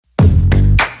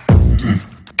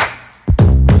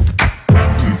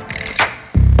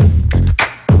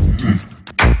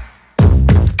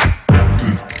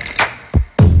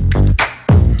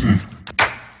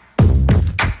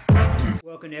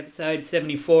episode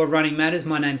 74 of Running Matters.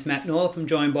 My name's Matt North. I'm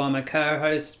joined by my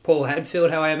co-host Paul Hadfield.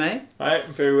 How are you, mate? Mate,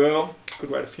 very well. Good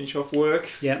way to finish off work.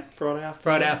 Yep. Friday afternoon.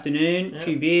 Friday afternoon, a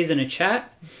few beers and a chat.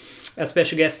 Our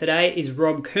special guest today is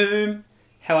Rob Coombe.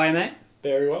 How are you, mate?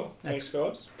 Very well. Thanks,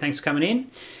 guys. Thanks for coming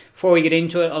in. Before we get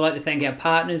into it, I'd like to thank our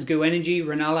partners, Goo Energy,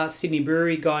 Ranella, Sydney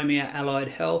Brewery, Guyamere Allied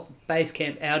Health,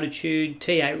 Basecamp Altitude,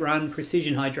 T8 Run,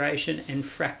 Precision Hydration, and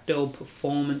Fractal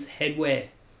Performance Headwear.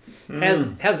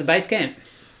 How's the Basecamp?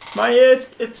 Mate, yeah,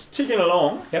 it's ticking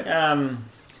along. Yep.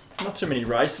 Not too many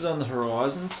races on the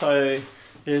horizon, so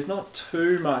there's not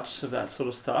too much of that sort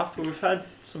of stuff. But we've had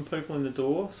some people in the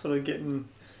door sort of getting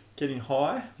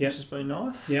high, Yep. which has been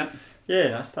nice. Yeah, Yeah,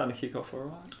 no, starting to kick off all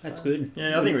right. So, that's good.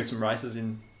 Yeah, I think with some races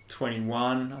in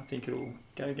 21, I think it'll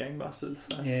go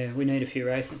gangbusters. So. Yeah, we need a few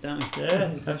races, don't we?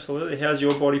 Yeah, absolutely. How's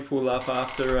your body pull up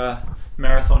after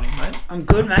marathoning, mate? I'm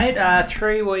good, mate.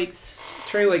 3 weeks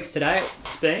today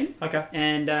it's been. Okay.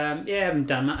 And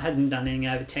hasn't done anything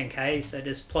over 10k, so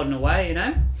just plodding away, you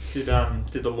know. Did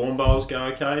the lawn bowls go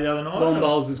okay the other night? Lawn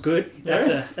bowls is good.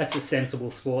 Yeah. That's a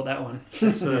sensible sport, that one.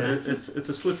 It's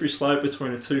a slippery slope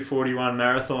between a 2:41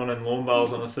 marathon and lawn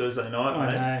bowls on a Thursday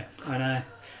night, mate.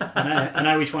 I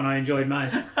know which one I enjoyed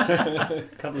most. A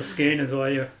couple of schooners while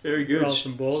you Very good. roll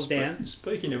some balls down.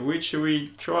 Speaking of which, shall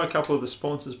we try a couple of the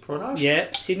sponsors' products?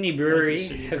 Yeah, Sydney Brewery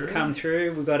Sydney have Brewery. come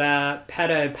through. We've got a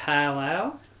Paddo Pale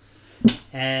Ale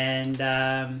and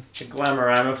The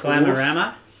Glamorama.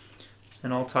 Glamorama,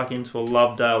 And I'll tuck into a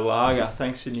Lovedale Lager.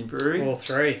 Thanks, Sydney Brewery. all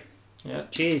three. Yeah.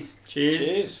 Cheers. Cheers.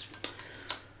 Cheers.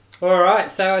 All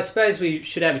right, so I suppose we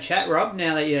should have a chat, Rob,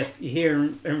 now that you're here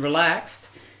and relaxed.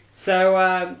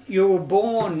 So you were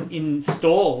born in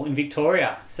Stawell in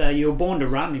Victoria, so you were born to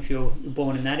run if you're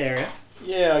born in that area.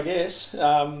 Yeah, I guess.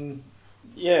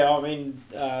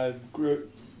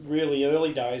 Really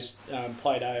early days,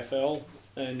 played AFL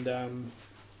and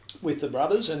with the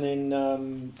brothers, and then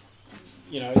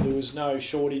there was no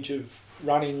shortage of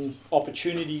running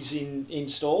opportunities in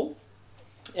Stawell,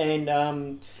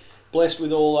 and blessed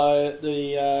with all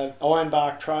the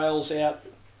ironbark trails out,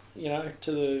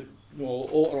 to the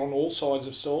on all sides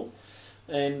of Stawell,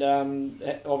 and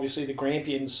obviously the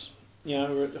Grampians,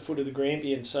 we're at the foot of the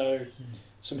Grampians, so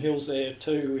some hills there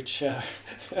too, which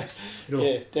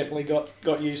definitely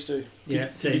got used to.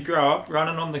 Did you grow up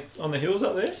running on the hills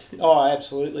up there? Oh,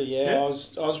 absolutely, yeah. Yeah. I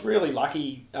was really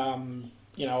lucky.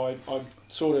 I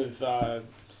sort of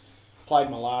played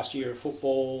my last year of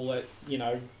football at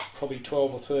probably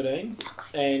 12 or 13,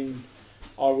 and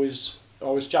I was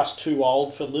just too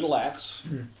old for Little Ats.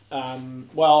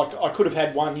 I could have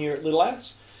had 1 year at Little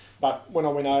Ats, but when I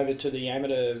went over to the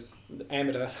amateur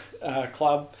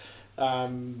club,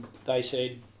 they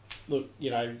said, look,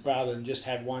 rather than just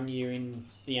have 1 year in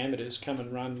the amateurs, come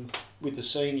and run with the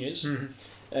seniors.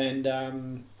 And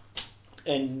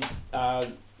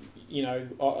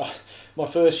my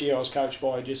first year I was coached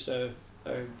by just a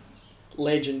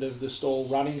legend of the Stawell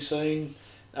running scene,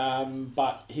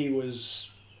 but he was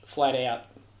flat out,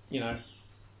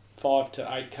 5 to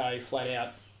 8k flat out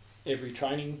every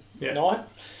training night.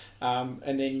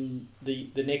 And then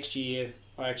the next year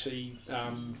I actually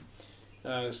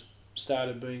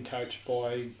started being coached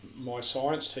by my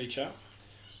science teacher,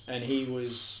 and he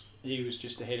was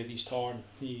just ahead of his time.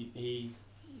 He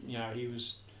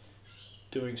was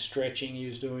doing stretching, he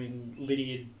was doing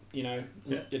Lydiard,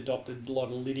 adopted a lot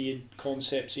of Lydiard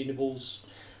concepts, intervals,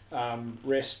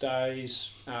 rest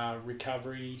days,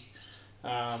 recovery.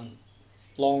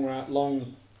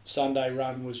 Long Sunday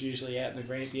run was usually out in the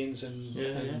Grampians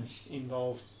and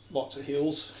involved lots of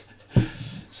hills.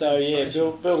 So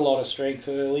built a lot of strength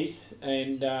early,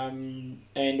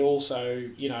 and also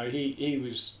he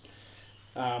was,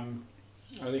 I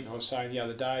think I was saying the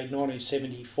other day,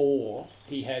 1974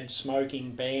 he had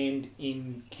smoking banned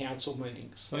in council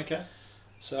meetings. Okay.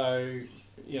 So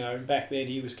back then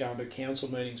he was going to council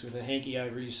meetings with a hanky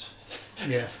over his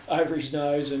Yeah. over his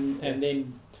nose, and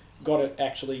then got it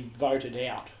actually voted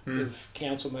out of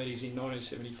council meetings in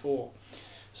 1974.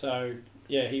 So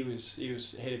he was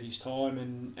ahead of his time,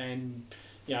 and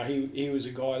he was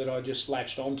a guy that I just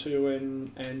latched onto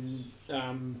and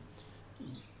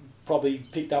probably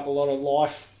picked up a lot of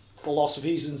life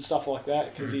philosophies and stuff like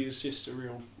that, because he was just a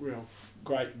real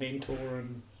great mentor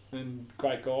and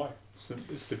great guy.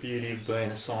 It's the beauty of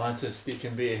being a scientist. You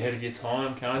can be ahead of your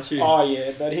time, can't you? Oh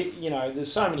yeah, but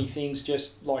there's so many things.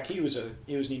 Just like he was an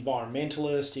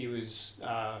environmentalist. He was,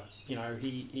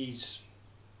 he's,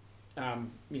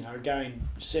 going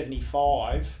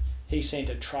 75. He sent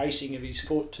a tracing of his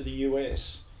foot to the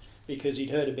US because he'd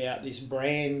heard about this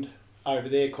brand over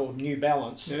there called New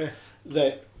Balance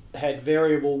that had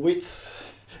variable width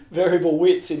variable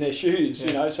widths in their shoes, you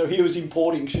Yeah. know, so he was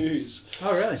importing shoes.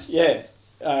 Oh, really? Yeah,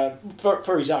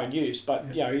 for his own use, but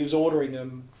Yeah. you know, he was ordering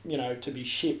them, you know, to be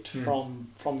shipped Mm.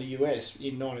 from the US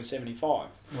in 1975,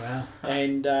 Wow.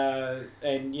 and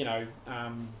you know,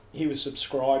 he was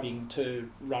subscribing to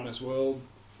Runner's World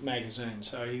magazine,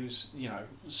 so he was, you know,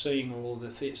 seeing all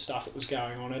of the stuff that was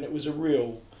going on, and it was a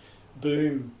real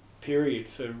boom period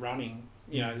for running.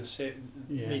 You know, the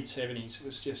Yeah. mid 70s. It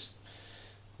was just,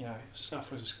 you know,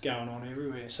 stuff was going on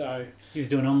everywhere. So He was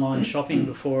doing online shopping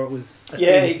before it was. A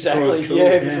yeah, thing. exactly. cool.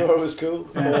 Yeah, Yeah. before it was cool,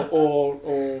 Yeah.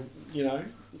 or you know,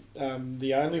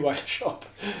 the only way to shop.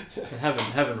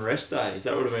 Having rest days,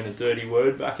 that would have been a dirty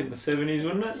word back in the 70s,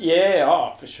 wouldn't it? Yeah,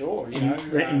 oh, for sure. You know,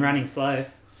 In running slow.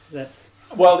 That's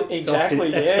Well, soft.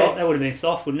 exactly. That's Yeah, soft. That would have been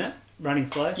soft, wouldn't it? Running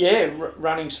slow. yeah.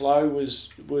 Running slow was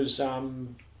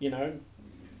you know,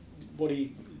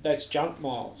 that's junk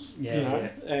miles. Yeah, You know,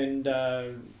 and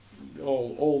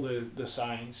all the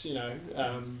sayings. You know,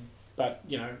 but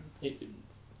you know,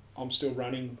 I'm still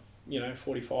running. You know,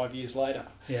 45 years later.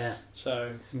 Yeah.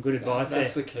 So Some good advice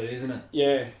That's there. the key, isn't it?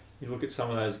 yeah. You look at some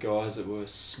of those guys that were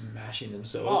smashing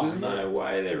themselves. Oh, There's no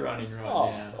way they're running right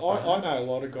now. I know a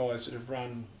lot of guys that have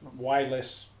run way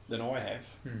less than I have,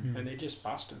 Hmm. and they're just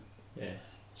busted. Yeah,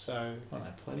 So I know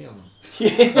plenty of them.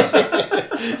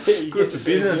 yeah, Good for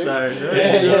business though.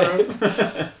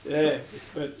 Yeah. Yeah,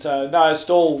 but no,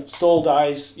 stall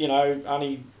days. You know,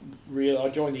 I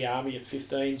joined the army at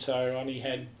 15, so I only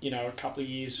had, you know, a couple of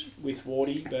years with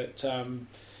Wardy, but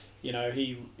you know,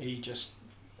 he just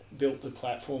built the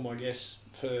platform, I guess,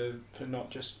 for not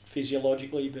just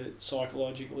physiologically but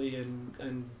psychologically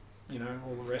and you know,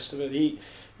 all the rest of it. He,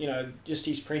 you know, just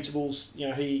his principles. You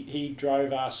know, he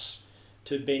drove us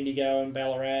to Bendigo and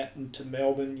Ballarat and to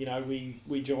Melbourne. You know,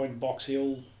 we joined Box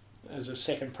Hill as a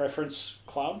second preference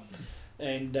club,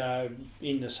 and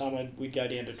in the summer we'd go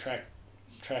down to track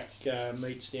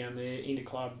meets down there,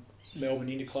 Interclub, Melbourne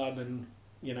Interclub, and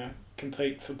you know,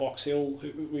 compete for Box Hill,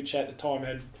 which at the time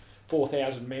had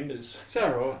 4,000 members. Is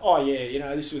that right? Oh yeah, you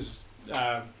know, this was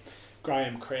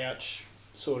Graham Crouch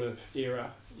sort of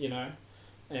era, you know,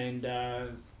 and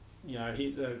you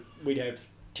know, we'd have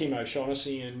Tim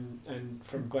O'Shaughnessy and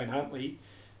from Glen Huntley,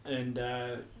 and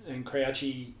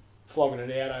Crouchy flogging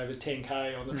it out over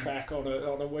 10k on the track on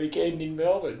a weekend in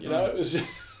Melbourne. You know,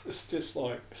 it's just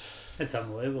like, That's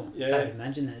unbelievable. It's Yeah. hard to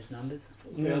imagine those numbers.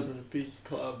 4,000 a big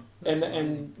club. That's and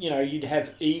amazing. you know, you'd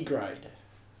have E grade.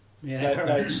 Yeah.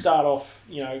 They'd start off,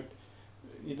 you know,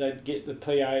 they'd get the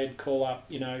PA would call up,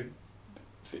 you know,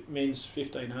 men's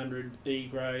 1500 E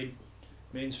grade,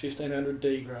 men's 1500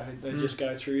 D grade. They'd just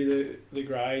go through the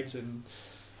grades, and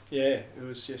yeah, it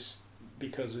was just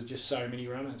because of just so many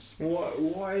runners.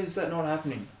 Why is that not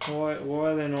happening? Why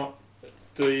are they not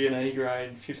doing E grade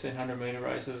 1500 metre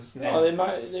races now? Oh, there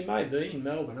may be in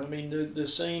Melbourne. I mean, the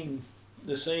scene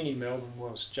in Melbourne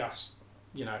was just,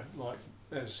 you know, like,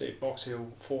 as I said, Box Hill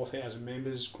 4,000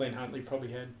 members. Glen Huntley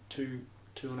probably had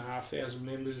 2,500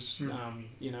 members.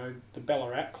 You know, the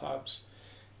Ballarat clubs.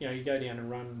 You know, you go down and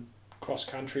run cross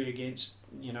country against,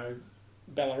 you know,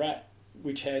 Ballarat,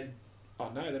 which had, I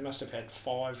don't know, they must have had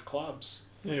 5 clubs.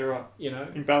 Yeah, you're right. You know,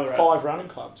 In Ballarat. 5 running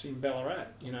clubs in Ballarat.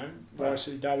 You know, Right.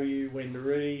 YCW,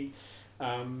 Wendouree.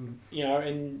 You know,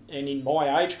 and in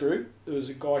my age group, there was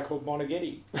a guy called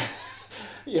Monaghetti.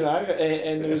 You know,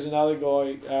 and there was another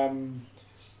guy,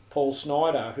 Paul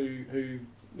Snyder, who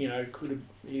you know,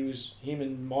 him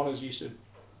and Monners used to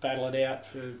battle it out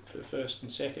for first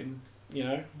and second, you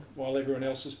know, while everyone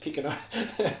else was picking up,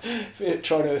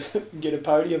 trying to get a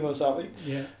podium or something.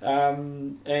 Yeah.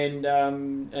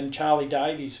 And Charlie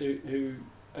Davies, who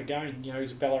again, you know,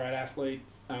 he's a Ballarat athlete.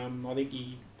 I think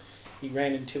he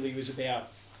ran until he was about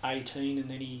 18, and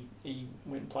then he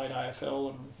went and played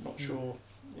AFL. I'm not sure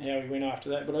how he went after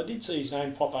that, but I did see his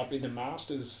name pop up in the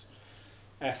Masters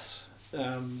Aths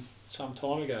some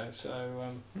time ago.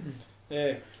 So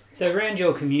yeah. So around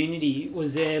your community,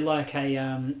 was there like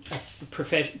a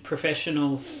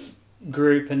professional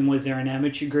group, and was there an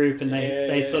amateur group, and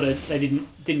they sort of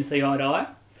didn't see eye to eye?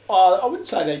 I wouldn't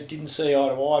say they didn't see eye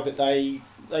to eye, but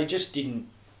they just didn't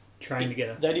Train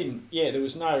together. They didn't. Yeah, there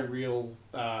was no real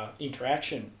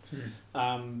interaction.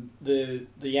 The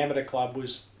amateur club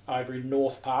was over in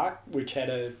North Park, which had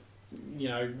a, you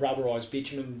know, rubberised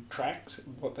bitumen track,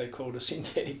 what they called a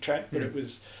synthetic track, but it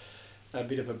was a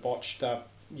bit of a botched up,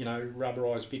 you know,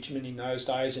 rubberised bitumen in those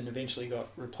days, and eventually got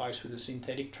replaced with a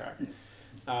synthetic track.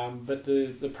 But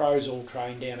the pros all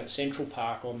trained down at Central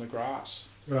Park on the grass.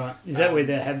 Right. Is that where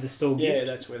they have the stall gift? Yeah,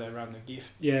 that's where they run the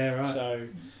gift. Yeah, right. So,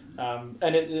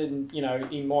 and you know,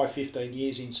 in my 15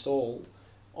 years in stall,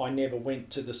 I never went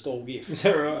to the stall gift. Is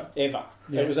that right? Ever.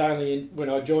 Yeah. It was only when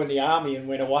I joined the army and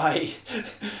went away,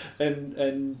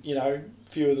 and you know, a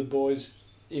few of the boys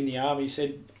in the army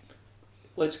said,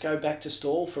 "Let's go back to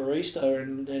stall for Easter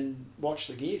and watch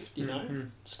the gift." You know, Mm-hmm.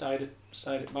 stayed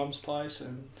at Mum's place,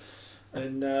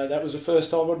 and that was the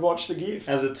first time I'd watched the gift.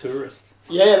 As a tourist.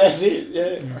 Yeah, that's it.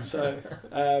 Yeah. So,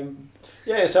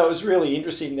 so it was really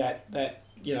interesting that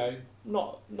you know,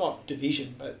 not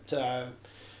division, but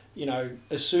you know,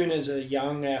 as soon as a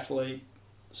young athlete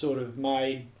sort of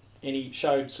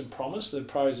showed some promise, the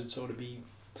pros would sort of be,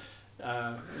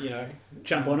 you know,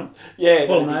 Jump on them. yeah,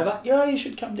 Pull 'em they'd be, over. Yeah, you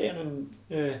should come down and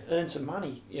Yeah. earn some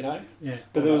money. You know. Yeah.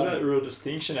 But there was that real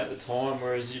distinction at the time,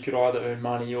 whereas you could either earn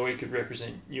money or you could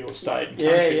represent your state and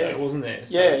Yeah, country, yeah. though, wasn't there?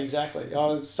 So, Yeah, exactly. I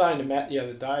was saying to Matt the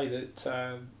other day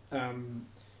that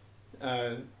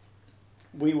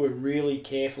we were really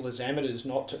careful as amateurs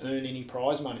not to earn any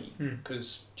prize money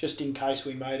because just in case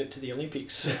we made it to the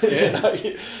Olympics. Yeah.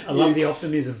 You know, I love the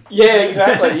optimism. Yeah,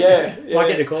 exactly. Yeah, yeah. Might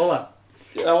get a call up.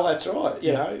 Oh, that's right.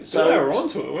 You know, So they were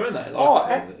onto it, weren't they?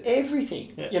 Like,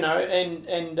 everything. Yeah. You know,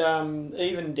 and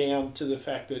even down to the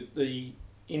fact that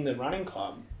in the running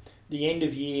club, the end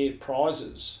of year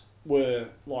prizes were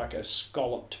like a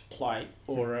scalloped plate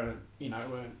or a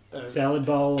Salad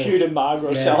bowl. pewter mug or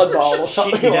a Yeah. salad bowl or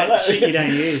something Shit you like don't, that. shit you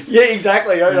don't use. Yeah,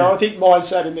 exactly. I Yeah. think mine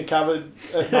sat in the cupboard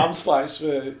at Mum's place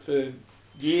for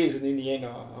years, and in the end,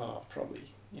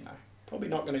 probably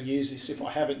not going to use this if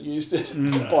I haven't used it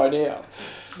by now.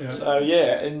 Yeah. So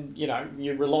yeah, and you know,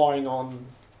 you're relying on,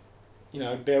 you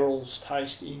know, Beryl's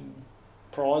tasting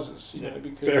prizes, you know,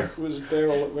 because it was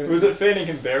Beryl. was it Fanning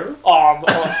and Beryl?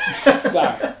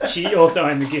 No. She also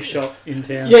owned the gift shop in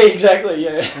town. Yeah, exactly.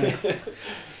 Yeah.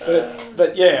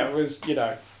 but yeah, it was, you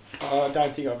know, I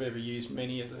don't think I've ever used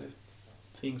many of the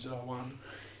things that I won.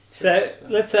 So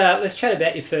let's chat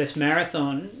about your first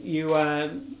marathon. You, I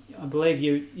believe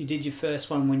you did your first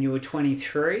one when you were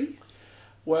 23.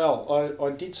 Well, I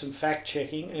did some fact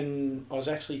checking, and I was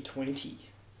actually 20.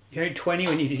 You were 20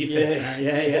 when you did your first marathon.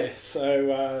 Yeah.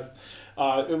 So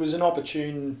it was an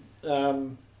opportune,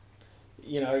 you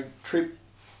know, trip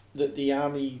that the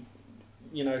army,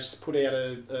 you know, put out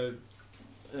a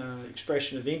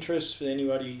expression of interest for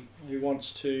anybody who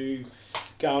wants to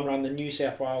go and run the New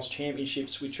South Wales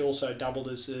Championships, which also doubled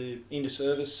as the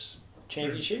Inter-Service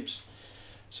Championships.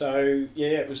 So, yeah,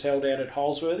 it was held out at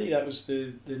Holsworthy. That was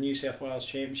the New South Wales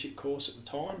Championship course at the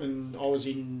time, and I was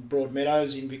in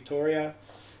Broadmeadows in Victoria,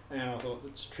 and I thought,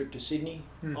 it's a trip to Sydney.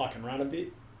 I can run a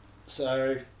bit.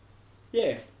 So,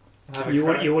 yeah. You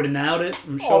would have nailed it,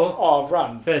 I'm sure. I've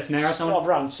run First marathon? I've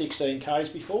run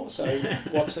 16Ks before, so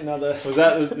what's another... Was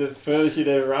that the furthest you'd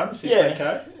ever run? 16K?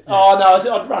 Yeah. Oh,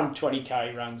 no, I'd run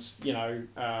 20K runs, you know,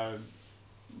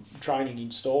 training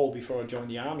in stall before I joined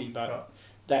the army, but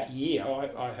that year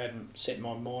I hadn't set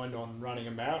my mind on running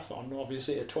a marathon,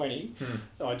 obviously at 20.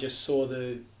 I just saw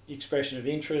the expression of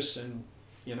interest and,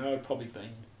 you know, I'd probably been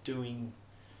doing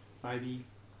maybe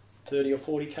 30 or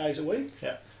 40Ks a week.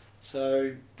 Yeah.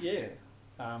 So, yeah.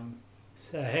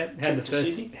 So how'd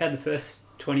the first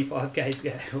 25Ks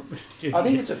go? I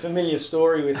think it's a familiar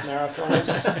story with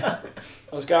marathoners.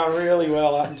 I was going really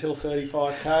well up until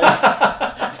 35K,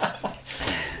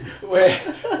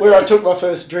 where I took my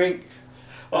first drink,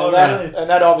 and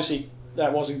that obviously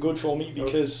that wasn't good for me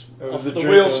because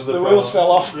the wheels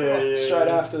fell off straight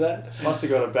after that. Must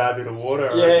have got a bad bit of water.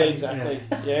 I Yeah, reckon. exactly.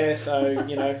 Yeah, so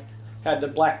you know, had the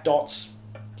black dots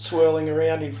swirling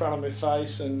around in front of my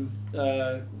face and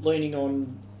leaning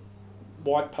on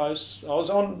white posts. I was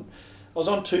on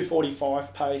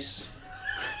 2:45 pace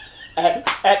at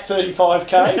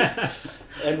 35K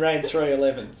and ran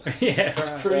 3:11. Yeah, It's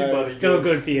pretty bloody still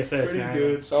good for your first Pretty marathon.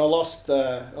 good. So I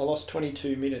lost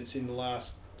 22 minutes in the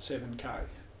last 7K.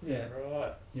 Yeah,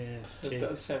 Right. yeah. That Jeez.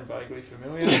 does sound vaguely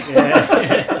familiar.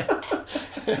 Yeah.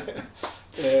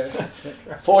 Yeah.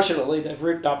 Fortunately, they've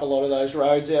ripped up a lot of those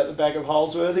roads out the back of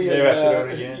Holsworthy. They're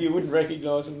absolutely, yeah. You wouldn't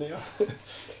recognise them now.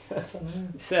 That's unreal.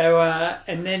 So,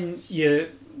 and then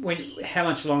how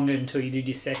much longer until you did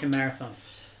your second marathon?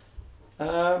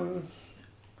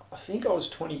 I think I was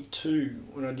 22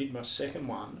 when I did my second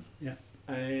one. Yeah.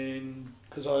 And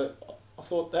because I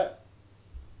thought that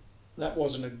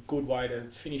wasn't a good way to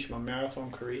finish my marathon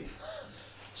career.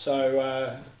 So,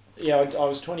 I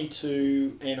was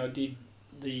 22 and I did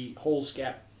the Halls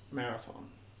Gap Marathon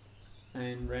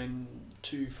and ran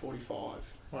 2:45.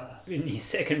 Wow. In your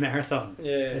second marathon?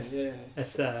 Yeah, That's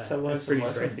loads that's of pretty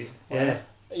lessons. impressive. Wow. Yeah.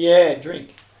 Yeah,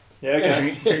 drink. Yeah,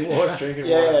 okay. Drink water. Drinking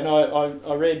Yeah, water. and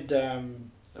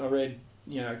I read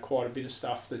you know, quite a bit of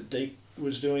stuff that Deek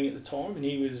was doing at the time, and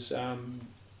he was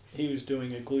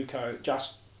doing a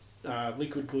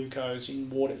liquid glucose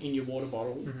in your water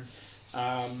bottle,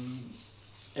 and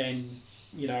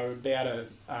about a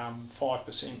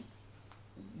 5%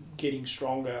 getting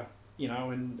stronger,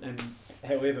 and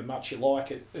however much you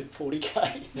like it at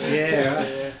 40k. Yeah,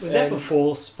 right. Was that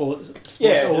before sports?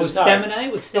 Yeah, or was Staminade?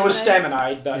 It was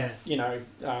Staminade, but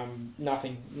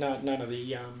nothing, none of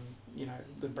the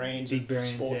the brands Big of brands,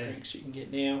 sport drinks you can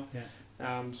get now. Yeah.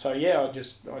 I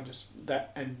just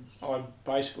that, and I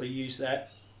basically use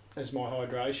that as my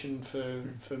hydration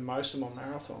for most of my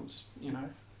marathons. Yeah.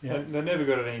 They never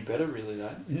got it any better, really,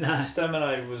 though. No.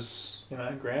 Staminade was,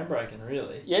 groundbreaking,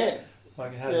 really. Yeah.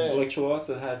 Like it had electrolytes,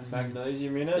 it had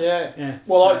magnesium in it. Yeah. Yeah.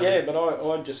 Well, but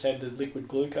I just had the liquid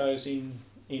glucose in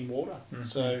water. Mm-hmm.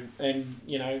 So, and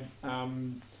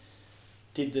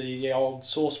did the old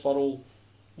sauce bottle,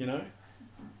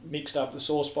 mixed up the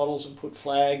sauce bottles and put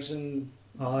flags and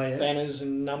banners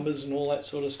and numbers and all that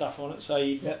sort of stuff on it. So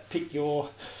you pick your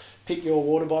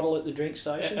water bottle at the drink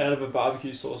station. Out of a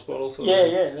barbecue sauce bottle. That's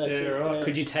it. Right. Yeah.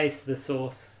 Could you taste the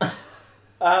sauce?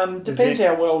 Depends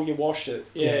how well you washed it.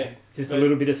 Yeah. Just a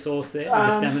little bit of sauce there with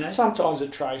the Staminade? Sometimes a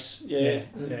trace. Yeah.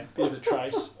 Bit of a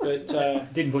trace. But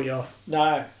didn't put you off?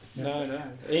 No.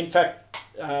 In fact,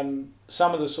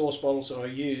 some of the sauce bottles that I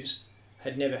used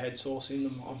had never had sauce in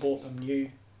them. I bought them new.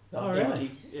 Oh,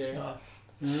 empty. Nice. Yeah. Nice.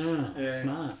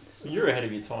 Smart. You're ahead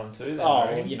of your time too, then.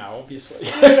 Obviously.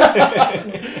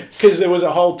 Because there was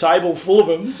a whole table full of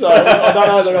them, so I don't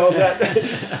know that I was at...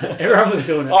 Everyone was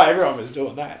doing it. Oh, everyone was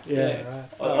doing that. Yeah, right.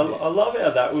 I love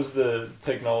how that was the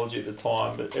technology at the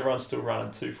time, but everyone's still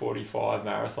running 2:45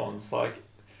 marathons. Like,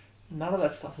 none of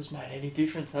that stuff has made any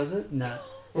difference, has it? No.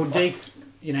 Well, Deeks,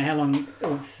 how long,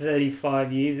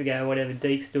 35 years ago, whatever,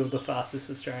 Deeks still the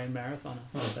fastest Australian marathoner.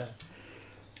 So,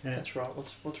 That's right.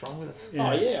 What's wrong with us? Yeah.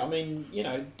 Oh, yeah. I mean,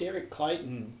 Derek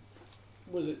Clayton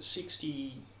was at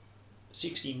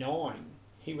 69.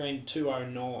 He ran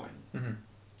 2:09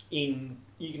 in,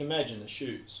 you can imagine the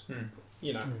shoes,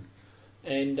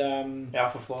 and...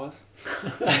 Alpha flies?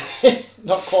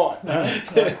 Not quite. No.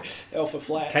 Alpha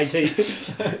flats.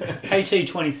 KT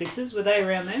 26s, were they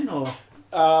around then, or?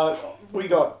 We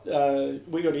got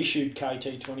issued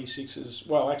KT 26s.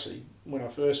 Well, actually, when I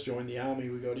first joined the army,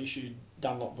 we got issued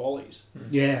Dunlop volleys.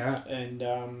 Yeah, right.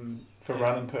 And for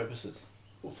running purposes.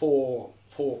 For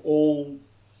all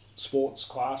sports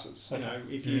classes. Okay.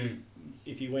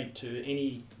 If you went to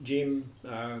any gym,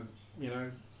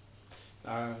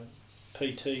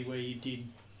 PT where you did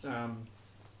running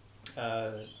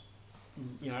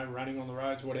on the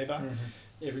roads, whatever.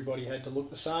 Everybody had to look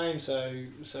the same, so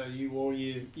you wore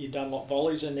your Dunlop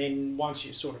volleys, and then once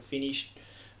you sort of finished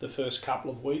the first couple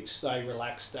of weeks, they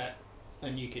relaxed that,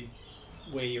 and you could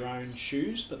wear your own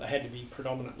shoes, but they had to be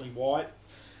predominantly white.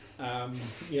 I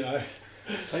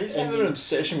used to have an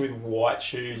obsession with white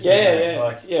shoes.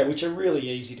 Which are really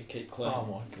easy to keep clean. Oh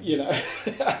my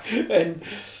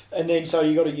goodness. And then so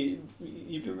you got to you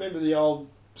remember the old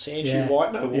sand shoe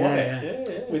whitener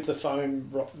with the foam.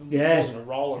 It wasn't a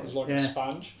roller; it was like a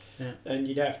sponge, and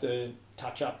you'd have to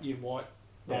touch up your white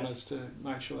runners to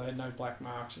make sure they had no black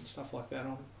marks and stuff like that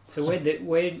on them. So where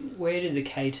did the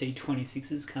KT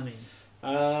 26s come in?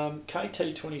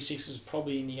 KT 26 is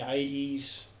probably in the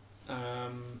 80s.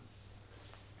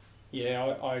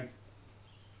 I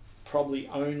probably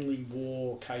only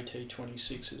wore KT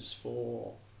 26s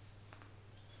for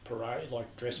parade,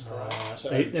 like dress parade. So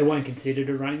they weren't considered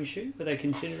a running shoe? Were they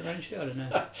considered a running shoe? I don't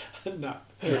know. No.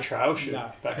 They were a trail shoe.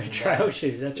 No. Back in A the trail day.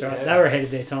 shoe, that's right. Yeah. They were ahead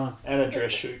of their time. And a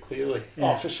dress shoe, clearly.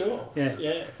 Yeah. Oh, for sure. Yeah.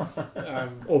 Yeah.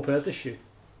 All-purpose shoe.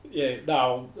 Yeah,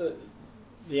 no,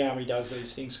 the army does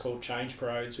these things called change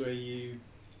parades where you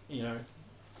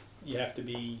have to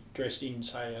be dressed in,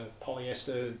 say, a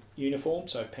polyester uniform,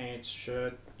 so pants,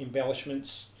 shirt,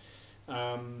 embellishments,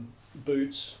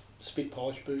 boots, spit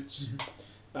polish boots,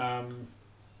 and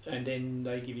then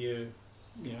they give you,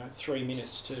 3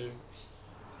 minutes to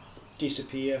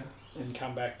disappear and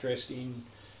come back dressed in,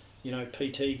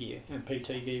 PT gear, and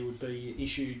PT gear would be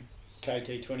issued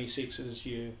KT 26s,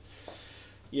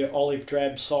 your olive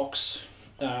drab socks,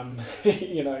 your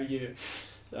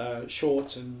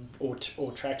shorts or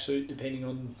tracksuit, depending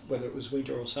on whether it was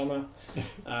winter or summer,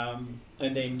 and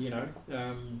then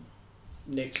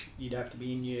next you'd have to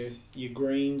be in your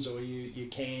greens or your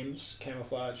cams,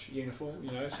 camouflage uniform.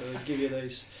 So they give you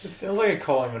these. It sounds like a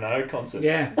Kylie Minogue concert.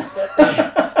 Yeah.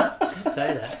 I was going to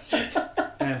say that.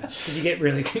 Yeah. Did you get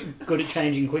really good at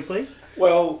changing quickly?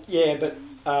 Well, yeah, but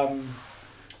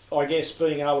I guess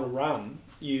being able to run,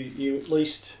 you at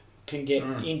least can get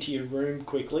into your room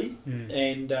quickly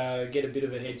and get a bit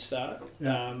of a head start.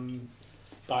 Yeah.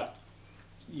 But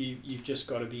you've just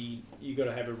got to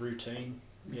have a routine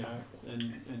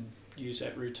and use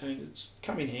that routine. It's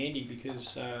come in handy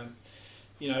because,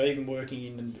 even working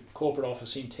in a corporate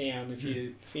office in town, if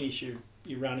you finish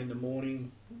your run in the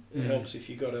morning, it helps if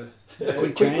you've got a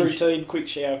quick routine, quick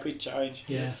shower, quick change.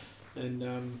 Yeah.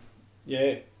 And,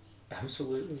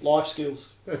 Absolutely. life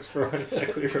skills. That's right,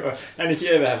 exactly right. And if you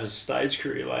ever have a stage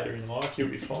career later in life, you'll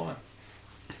be fine.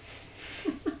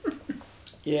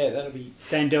 Yeah, that'll be...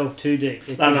 Don't delve too deep.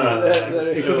 It No.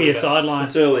 It could be a sideline.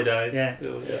 It's early days. Yeah.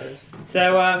 Early days.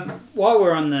 So while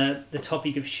we're on the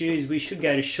topic of shoes, we should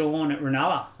go to Sean at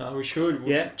Renala. We should.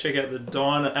 Yeah. Check out the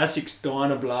Asics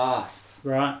Dynablast.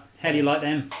 Right. How do you like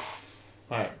them?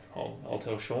 Mate, I'll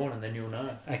tell Sean and then you'll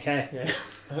know. Okay. Yeah.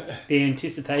 The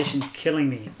anticipation's killing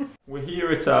me. We're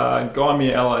here at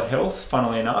Gymea Allied Health,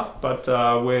 funnily enough, but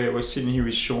we're sitting here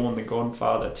with Sean, the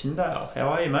Godfather Tyndale. How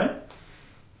are you, mate?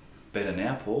 Better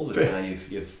now, Paul.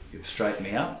 You've straightened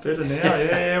me out. Better now,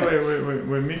 yeah.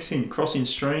 We're crossing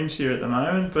streams here at the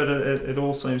moment, but it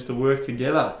all seems to work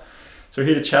together. So we're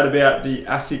here to chat about the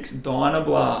Asics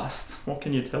Dynablast. What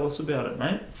can you tell us about it,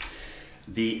 mate?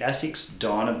 The Asics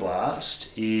Dynablast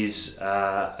is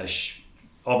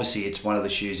obviously it's one of the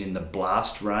shoes in the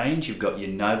Blast range. You've got your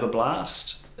Nova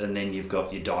Blast, and then you've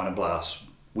got your Dynablast,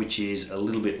 which is a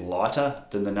little bit lighter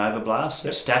than the Nova Blast.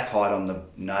 Yep. The stack height on the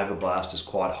Nova Blast is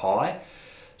quite high.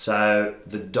 So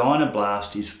the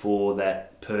Dynablast is for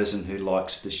that person who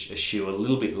likes a shoe a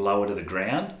little bit lower to the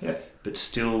ground, but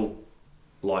still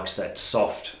likes that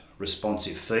soft,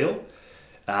 responsive feel.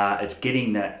 It's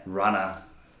getting that runner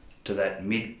to that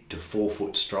mid to 4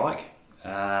 foot strike,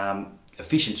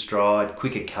 efficient stride,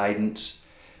 quicker cadence,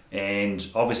 and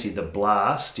obviously the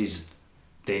Blast is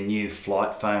their new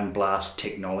Flight Foam Blast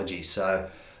technology. So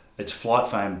it's Flight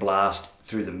Foam Blast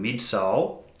through the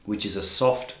midsole, which is a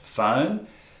soft foam,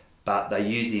 but they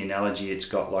use the analogy it's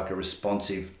got like a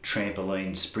responsive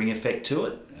trampoline spring effect to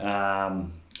it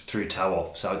through toe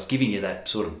off. So it's giving you that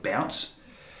sort of bounce.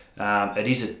 It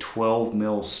is a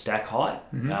 12mm stack height.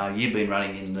 Mm-hmm. You've been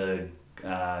running in the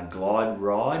Glide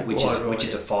Ride, which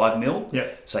is a 5mm.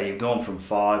 Yep. So you've gone from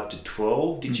 5 to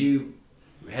 12.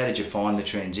 How did you find the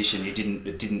transition? It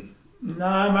didn't.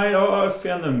 No, mate. I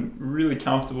found them really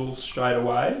comfortable straight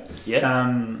away.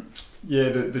 Yeah.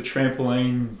 The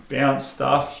trampoline bounce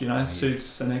stuff,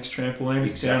 suits an ex-trampoline.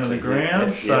 It's down to the ground.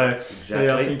 Exactly.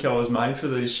 I think I was made for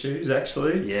these shoes,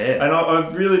 actually. Yeah. And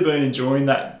I've really been enjoying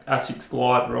that Asics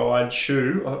Glide Ride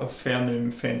shoe. I've found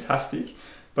them fantastic.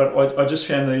 But I just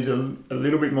found these a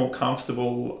little bit more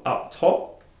comfortable up top.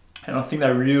 And I think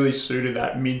they really suited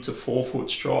that mid to 4 foot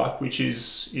strike, which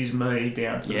is me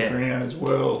down to the ground as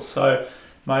well. So,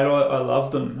 mate, I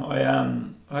love them.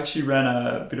 I actually ran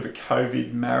a bit of a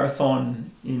COVID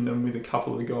marathon in them with a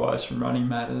couple of the guys from Running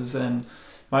Matters, and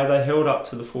mate, they held up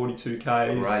to the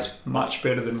 42Ks much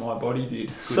better than my body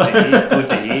did. Good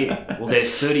to hear. Well, they're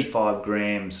 35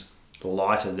 grams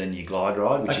lighter than your Glide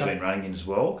Ride, which you've been running in as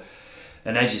well.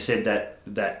 And as you said,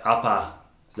 that upper,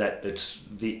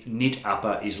 the knit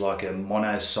upper is like a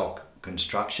monosock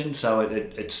construction, so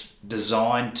it's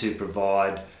designed to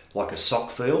provide like a sock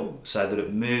feel so that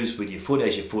it moves with your foot.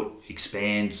 As your foot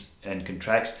expands and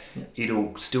contracts,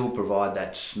 it'll still provide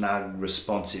that snug,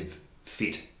 responsive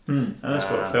fit. And that's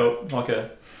what it felt like.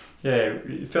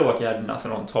 It felt like you had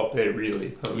nothing on top there,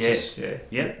 really.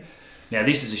 Now,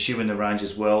 this is a shoe in the range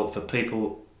as well for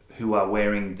people who are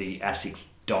wearing the Asics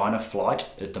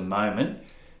Dynaflight at the moment.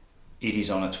 It is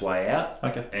on its way out,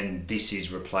 and this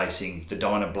is replacing the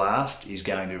Dynablast. Is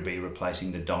going to be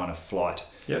replacing the Dynaflight.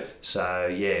 Yep. So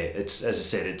it's, as I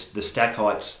said, it's the stack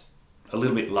height's a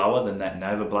little bit lower than that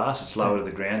Nova Blast. It's lower to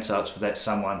the ground, so it's for that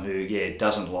someone who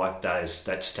doesn't like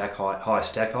that stack height, high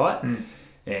stack height,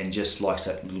 and just likes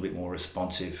that little bit more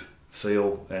responsive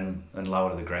feel and lower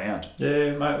to the ground.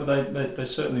 Yeah, mate. Well, they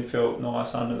certainly felt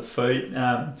nice under the feet.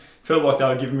 Felt like they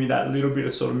were giving me that little bit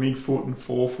of sort of mid-foot and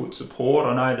 4 foot support.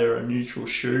 I know they're a neutral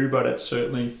shoe, but it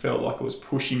certainly felt like it was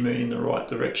pushing me in the right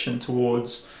direction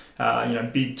towards,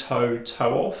 big toe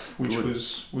off, which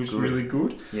was really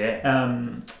good. Yeah.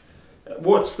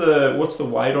 What's the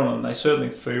weight on them? They certainly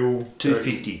feel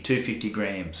 250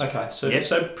 grams. Okay,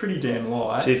 so pretty damn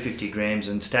light. 250 grams,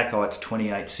 and stack height's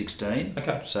 28-16.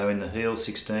 Okay. So in the heel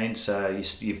 16, so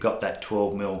you've got that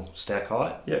 12mm stack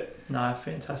height. Yep. No,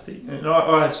 fantastic. And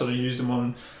I had sort of used them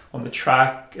on the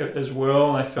track as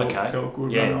well, and they felt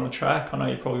good running on the track. I know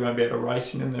you probably won't be able to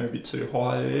race in them; they're a bit too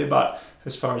high there. But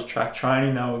as far as track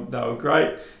training, they were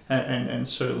great, and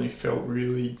certainly felt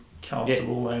really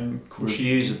comfortable and cushy.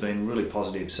 Reviews have been really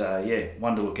positive, so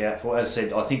one to look out for. As I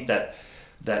said, I think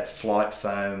that Flight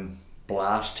Foam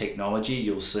Blast technology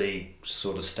you'll see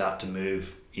sort of start to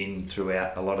move in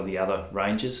throughout a lot of the other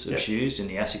ranges of shoes in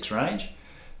the ASICS range.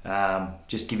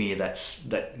 Just giving you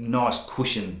that nice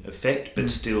cushion effect, but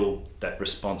still that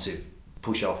responsive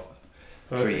push off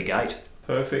through your gait.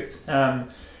 Perfect.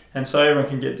 And so everyone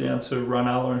can get down to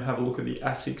Runella and have a look at the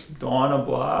ASICS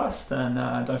Dynablast,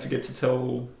 and don't forget to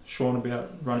tell Sean about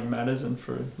Running Matters and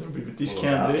for a little bit of a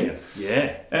discount there.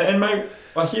 Yeah. And mate,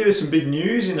 I hear there's some big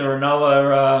news in the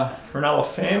Runella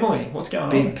family. What's going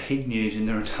on? Big news in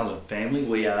the Runella family.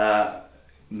 We are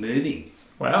moving.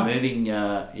 Wow. Moving,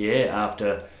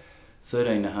 after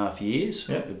 13 and a half years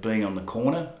of being on the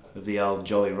corner of the old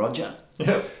Jolly Roger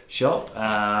shop.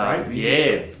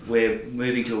 We're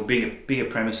moving to a bigger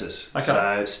premises. Okay.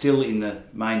 So still in the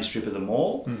main strip of the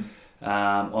mall,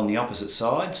 on the opposite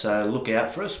side. So look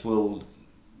out for us. We'll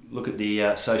look at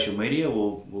the social media.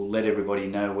 We'll let everybody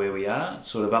know where we are.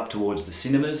 Sort of up towards the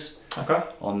cinemas. Okay.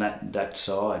 On that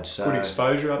side. So good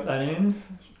exposure up that end.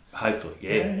 Hopefully,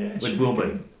 it will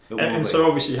be. And so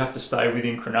obviously you have to stay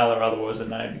within Cronulla, otherwise the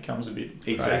name becomes a bit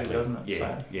crazy, doesn't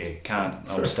it? Can't.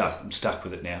 I'm stuck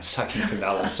with it now. Stuck in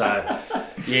Cronulla. So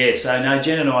no,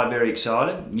 Jen and I are very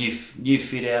excited. New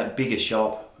fit out, bigger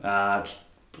shop.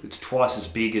 It's twice as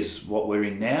big as what we're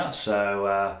in now,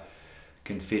 so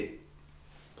can fit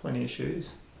plenty of shoes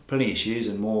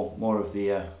and more of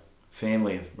the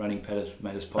family of Running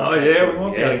Matters podcast. Oh yeah, we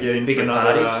might be able to get in bigger for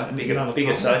parties,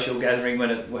 bigger social gathering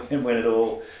when it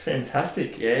all.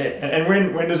 Fantastic. Yeah. And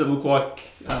when does it look like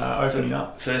opening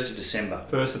up? 1st of December.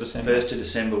 1st of December. 1st of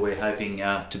December, we're hoping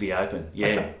to be open. Yeah.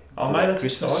 Okay. Oh mate, that's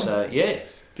Christmas. exciting.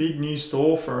 Big new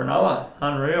store for Runella.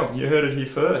 Unreal. You heard it here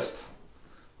first.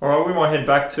 All right, we might head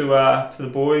back to the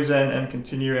boys and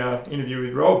continue our interview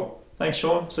with Rob. Thanks,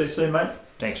 Sean. See you soon, mate.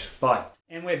 Thanks. Bye.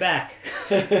 And we're back.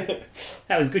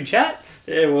 That was good chat.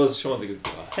 Yeah, it was. Sean's a good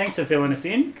guy. Thanks for filling us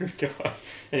in. Good guy.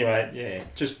 Anyway, yeah,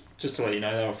 just to let you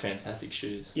know, they were fantastic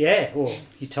shoes. Yeah, well,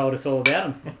 you told us all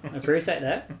about them. I appreciate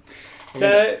that.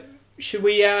 So, should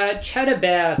we chat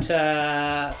about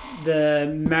the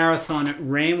marathon at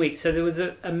Randwick? So there was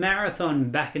a marathon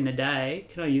back in the day.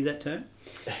 Can I use that term?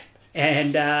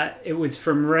 And it was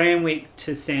from Randwick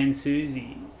to Sans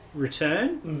Souci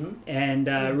return, and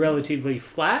relatively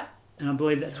flat. And I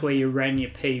believe that's where you ran your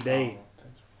PB.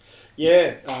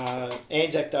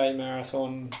 Anzac Day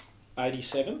Marathon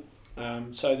 87.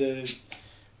 So the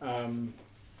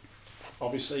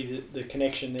obviously the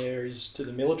connection there is to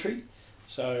the military.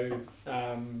 So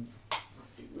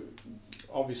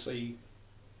obviously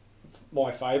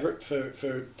my favourite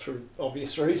for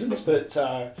obvious reasons, but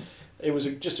it was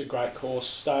just a great course.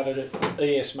 Started at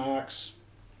ES Marks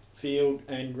Field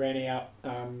and ran out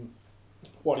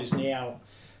what is now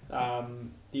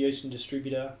the Eastern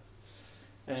Distributor,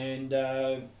 and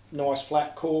nice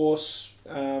flat course,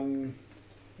 fairly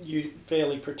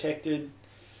protected,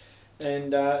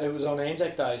 and it was on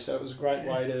Anzac Day, so it was a great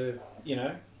way to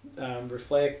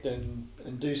reflect and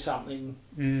do something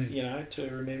to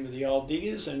remember the old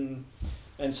diggers and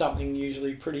something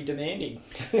usually pretty demanding.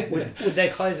 Would they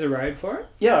close the road for it?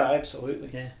 Yeah, absolutely.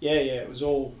 Yeah. It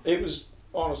was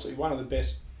honestly one of the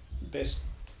best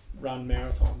run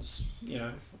marathons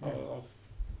I've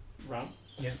run.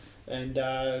 Yeah. And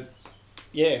as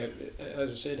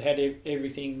I said, had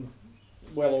everything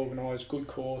well organised, good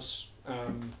course,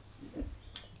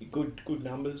 good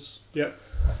numbers. Yep.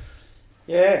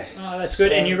 Yeah. Oh, that's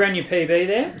good. And you ran your PB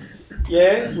there?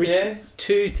 Yeah.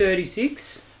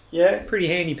 2:36. Yeah. Pretty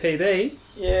handy PB.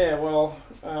 Yeah. Well,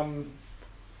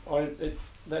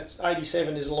 that's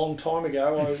 87 is a long time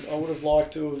ago. I would have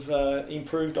liked to have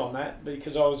improved on that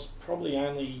because I was probably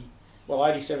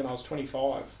 87 I was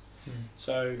 25.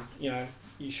 So,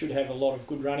 you should have a lot of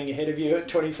good running ahead of you at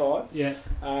 25. Yeah.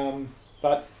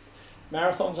 But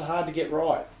marathons are hard to get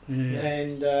right.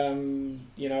 And,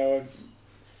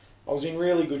 I was in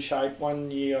really good shape.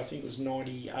 One year, I think it was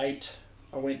 98,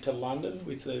 I went to London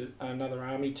with another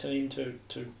army team to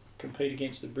compete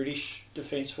against the British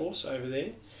Defence Force over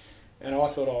there. And I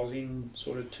thought I was in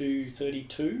sort of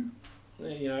 2:32,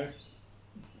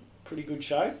 pretty good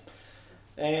shape.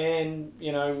 And,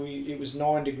 it was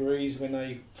 9 degrees when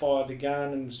they fired the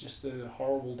gun and it was just a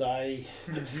horrible day,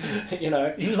 In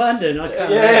London, I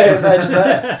can't imagine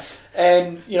that.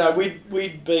 And,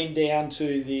 we'd been down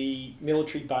to the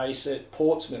military base at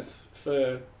Portsmouth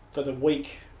for the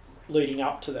week leading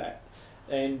up to that.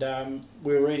 And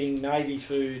we were eating Navy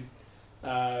food.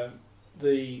 The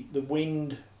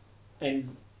wind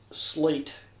and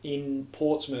sleet in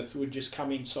Portsmouth would just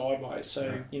come in sideways.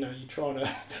 So, you're trying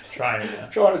to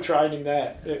train in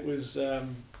that. It was,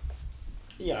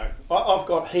 you know, I've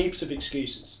got heaps of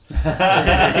excuses.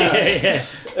 yeah.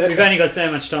 We've only got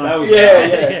so much time. That was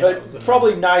Yeah, That was but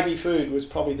probably Navy food was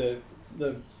probably the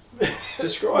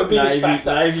Describe the biggest Navy,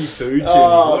 factor. Navy food to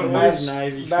Oh, me. What is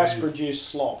Navy food? mass-produced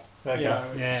slop. Okay. You know,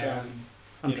 it's, Yeah.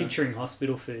 I'm you know. picturing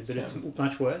hospital food, but it's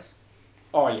much worse.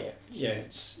 Oh yeah,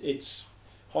 it's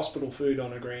hospital food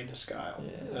on a grander scale,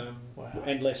 Yeah. Wow.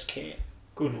 and less care.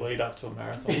 Good lead up to a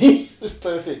marathon. It's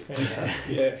perfect.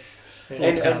 Fantastic. Yeah, Slop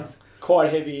and carbs. quite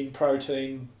heavy in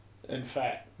protein and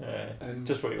fat. Yeah. And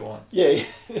Just what you want. yeah,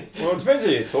 Well, it depends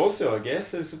who you talk to, I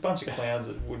guess. There's a bunch of clowns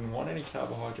that wouldn't want any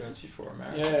carbohydrates before a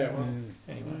marathon. yeah. Well, Mm.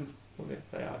 Anyway, well,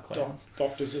 they are clowns.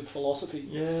 doctors of philosophy.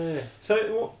 Yeah.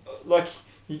 So, like,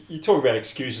 you talk about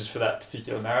excuses for that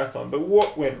particular marathon, but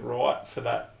what went right for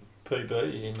that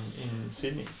PB in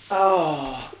Sydney?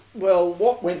 Oh, well,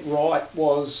 what went right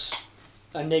was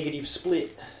a negative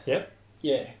split. Yep.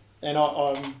 Yeah, and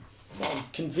I'm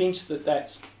convinced that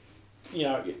that's, you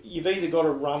know, you've either got to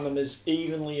run them as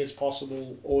evenly as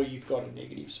possible or you've got a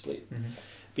negative split. Mm-hmm.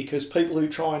 Because people who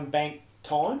try and bank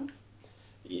time,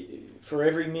 for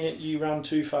every minute you run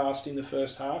too fast in the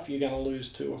first half, you're going to lose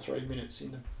 2 or 3 minutes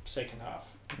in the second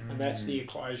half. And that's the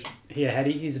equation. Yeah, how do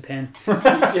you use a pen?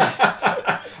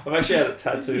 Yeah. I've actually had it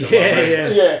tattooed on Yeah, my leg. yeah.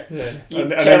 Yeah. Yeah. You I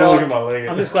never cannot- look at my leg.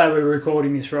 I'm just glad we're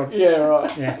recording this, Rob. Yeah, right.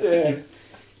 Yeah. Yeah.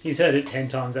 He's heard it 10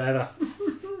 times over.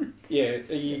 Yeah,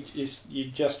 you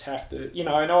just have to, you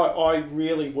know, and I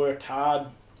really worked hard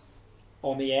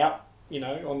on the out, you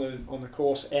know, on the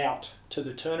course out to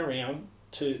the turnaround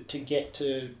to get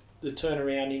to the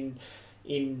turnaround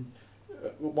in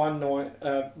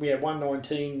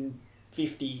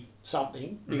 1:19.50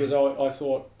 something, because I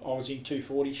thought I was in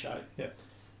 2:40 shape. Yeah.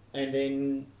 And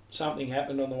then something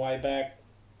happened on the way back.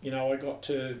 You know, I got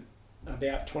to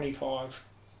about 25,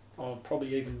 or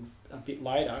probably even a bit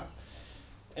later,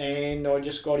 and I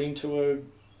just got into a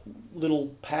little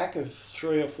pack of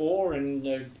 3 or 4 and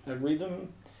a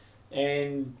rhythm,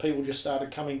 and people just started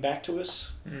coming back to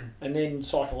us. Mm. And then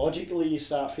psychologically you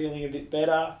start feeling a bit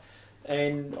better,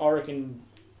 and I reckon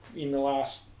in the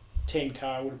last 10k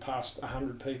I would have passed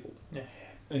 100 people. Yeah.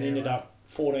 And Yeah, ended right. up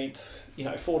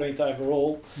 14th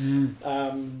overall.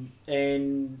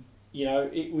 And you know,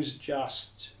 it was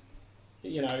just,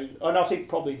 you know, and I think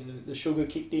probably the sugar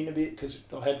kicked in a bit because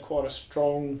I had quite a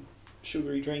strong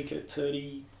sugary drink at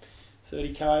 30k.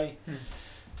 Hmm.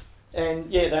 And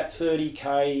yeah, that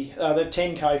 30k, the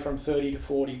 10k from 30 to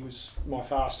 40 was my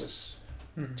fastest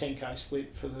 10k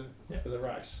split for the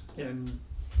race. Yeah. And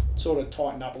sort of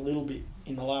tightened up a little bit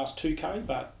in the last 2k,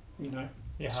 but you know,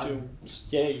 Home.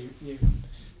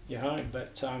 you're home.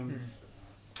 But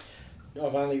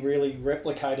I've only really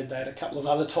replicated that a couple of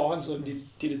other times. I did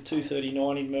a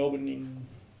 2:39 in Melbourne in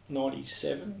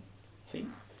 '97, I think.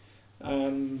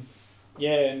 And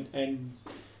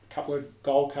a couple of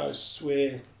Gold Coasts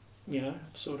where, you know,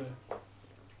 sort of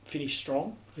finished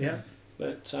strong. Yeah.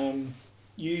 But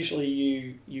usually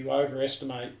you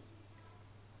overestimate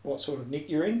what sort of nick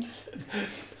you're in.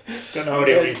 Got no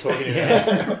idea what you're talking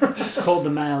about. It's called the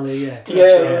male league, yeah.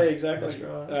 Yeah, right. exactly. That's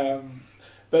right.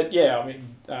 But yeah, I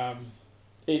mean,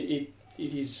 it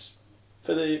is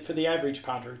for the average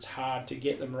punter. It's hard to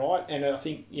get them right, and I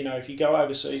think, you know, if you go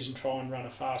overseas and try and run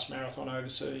a fast marathon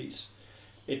overseas,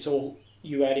 it's all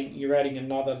you're adding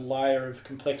another layer of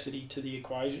complexity to the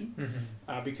equation,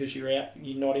 because you're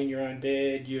not in your own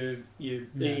bed. You're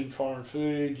eating foreign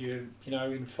food. You're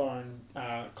in foreign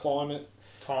climate.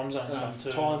 Time zone stuff too.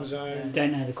 Time zone.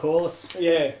 Don't know the course.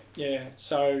 Yeah.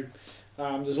 So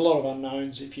there's a lot of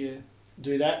unknowns if you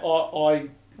do that. I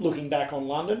looking back on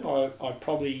London, I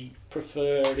probably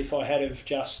prefer it if I had have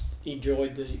just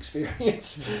enjoyed the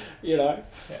experience, you know.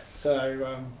 Yeah.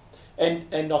 So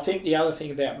and I think the other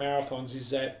thing about marathons is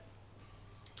that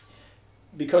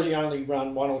because you only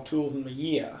run 1 or 2 of them a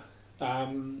year,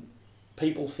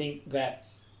 people think that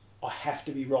I have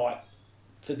to be right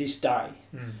for this day.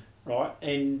 Right,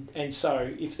 and so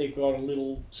if they've got a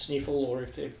little sniffle, or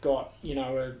if they've got, you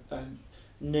know, a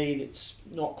knee that's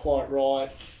not quite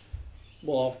right,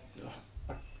 well,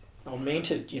 I meant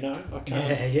it, you know. I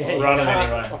can't. Yeah. Run it I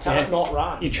anyway. can't not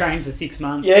run. You trained for 6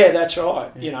 months. Yeah, that's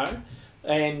right. Yeah. You know,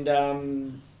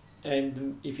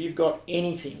 and if you've got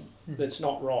anything that's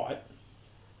not right,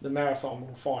 the marathon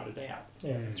will find it out.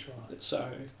 Yeah, that's right. So,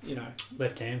 you know.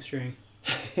 Left hamstring.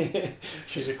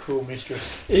 She's a cruel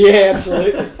mistress. Yeah,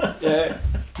 absolutely. Yeah.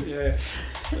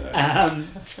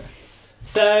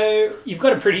 So you've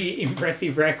got a pretty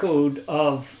impressive record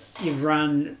of you've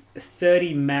run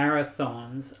 30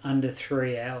 marathons under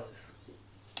 3 hours.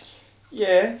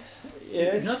 Yeah.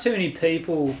 There's not too many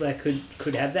people that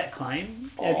could have that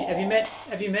claim. Have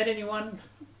you met anyone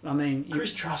I mean,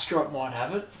 Chris Truscott might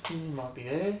have it. He might be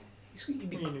there. you'd We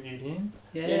be, interviewed him.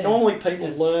 Yeah, normally people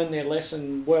learn their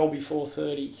lesson well before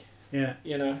 30, yeah,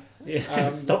 you know. yeah.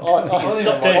 Stop I doing it. think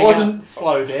Stop I doing might it. wasn't-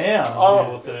 slow down. I-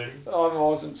 before 30. I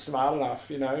wasn't smart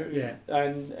enough, you know. Yeah.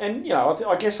 And you know,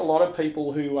 I guess a lot of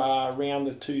people who are around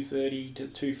the 230 to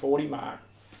 240 mark,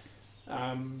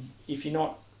 if you're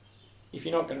not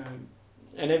going to,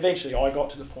 and eventually I got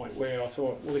to the point where I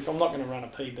thought, well, if I'm not going to run a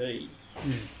PB,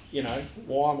 you know,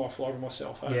 why am I flogging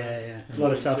myself over? Yeah. A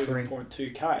lot of suffering.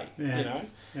 42.2k, Yeah. you know.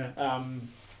 Yeah.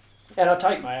 And I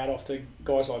take my hat off to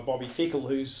guys like Bobby Fickle,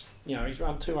 who's, you know, he's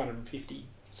run 250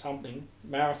 something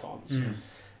marathons,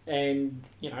 and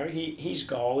you know, his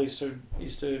goal is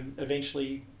to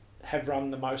eventually have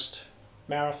run the most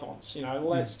marathons. You know,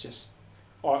 well, that's just,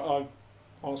 I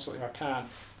honestly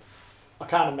I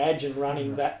can't imagine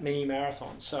running that many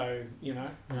marathons. So you know,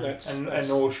 that's And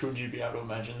nor should you be able to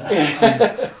imagine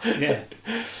that. Yeah.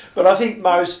 But I think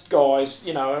most guys,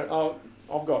 you know,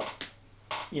 I've got,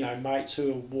 you know, mates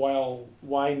who are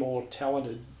way more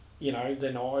talented, you know,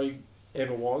 than I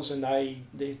ever was, and they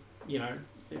you know,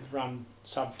 they've run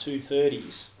sub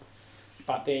 230s,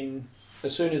 but then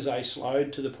as soon as they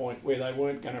slowed to the point where they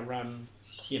weren't going to run,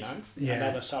 you know,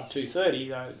 another sub 230,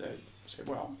 they said,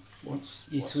 well, what's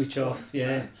switch the off, point, you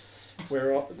yeah. know?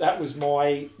 Where that was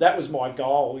my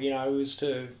goal, you know, was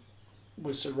to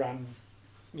run,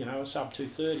 you know, a sub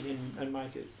 230 and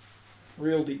make it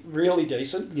really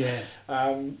decent. Yeah.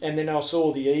 And then I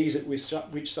saw the ease at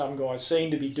which some guys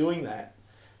seem to be doing that,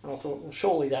 and I thought, well,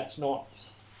 surely it's not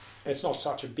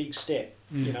such a big step,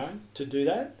 you know, to do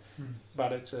that.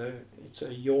 But it's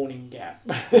a yawning gap.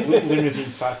 Limiting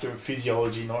factor of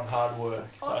physiology, not hard work.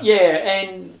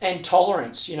 Yeah, and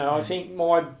tolerance. You know, I think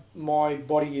my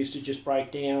body used to just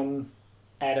break down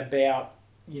at about,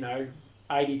 you know,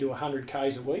 80 to 100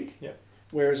 k's a week. Yep.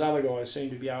 Whereas other guys seem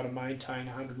to be able to maintain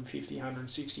 150,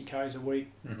 160 k's a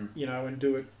week, you know, and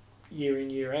do it year in,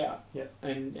 year out. Yep.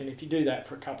 And if you do that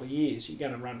for a couple of years, you're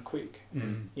going to run quick,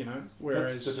 you know.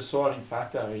 Whereas That's the deciding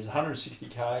factor is 160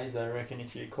 k's. They reckon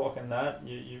if you're clocking that,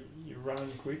 you're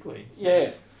running quickly. Yeah.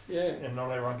 And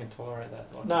not everyone can tolerate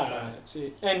that. Like No, you say. that's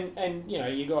it. And you know,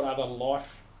 you got other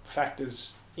life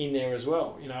factors in there as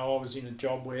well. You know, I was in a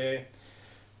job where,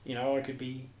 you know, I could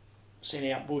be sent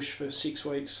out bush for 6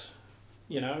 weeks,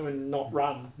 you know, and not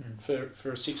run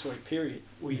for a 6 week period.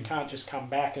 Well, you can't just come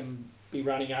back and be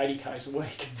running 80 k's a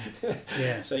week.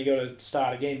 Yeah. So you got to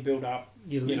start again, build up.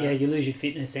 You know. you lose your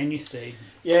fitness and your speed.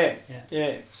 Yeah.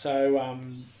 Yeah. So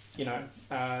you know,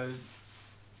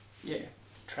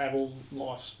 travel,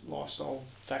 lifestyle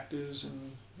factors,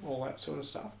 and all that sort of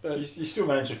stuff. But You still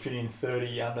managed to fit in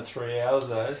 30 under 3 hours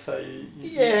though, so you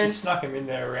Yeah. snuck them in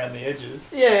there around the edges.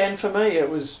 yeah, and for me it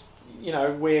was, you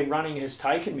know, where running has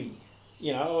taken me.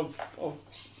 You know,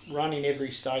 I've run in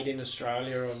every state in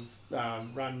Australia.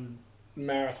 I've run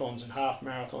marathons and half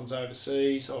marathons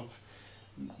overseas. I've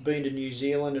been to New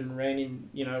Zealand and ran in,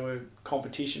 you know, a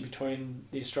competition between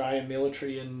the Australian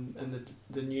military and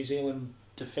the New Zealand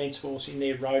Defence Force in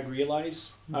their road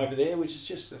relays over there, which is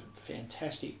just a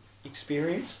fantastic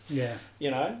experience. Yeah.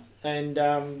 You know, and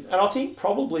I think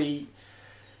probably,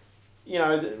 you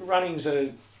know, running's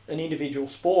an individual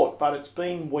sport, but it's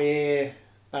been where,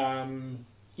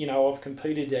 you know, I've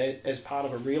competed as part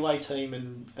of a relay team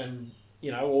and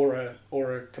you know,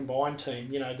 or a combined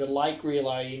team. You know, the Lake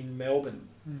Relay in Melbourne,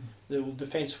 the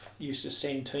Defence used to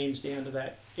send teams down to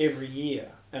that every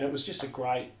year, and it was just a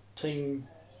great team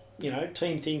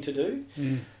thing to do.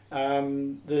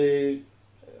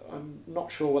 I'm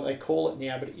not sure what they call it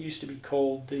now, but it used to be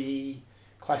called the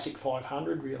Classic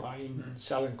 500 Relay in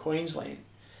southern Queensland,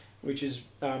 which is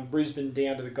Brisbane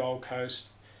down to the Gold Coast,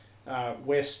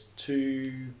 west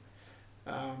to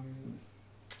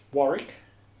Warwick,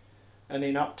 and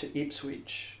then up to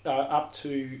Ipswich, up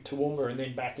to Toowoomba, and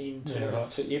then back into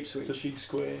to Ipswich. It's a big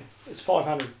square. It's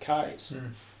 500 k's,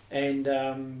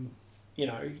 and you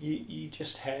know, you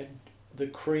just had the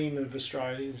cream of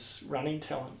Australia's running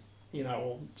talent. You know,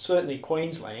 or certainly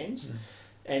Queensland's,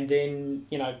 and then,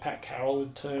 you know, Pat Carroll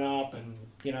would turn up, and,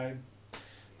 you know, I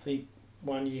think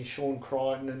one year Sean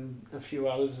Crichton and a few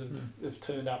others have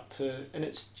turned up to, and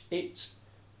it's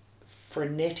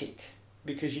frenetic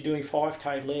because you're doing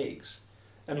 5k legs,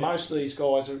 and most of these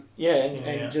guys are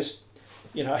and just,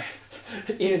 you know,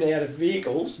 in and out of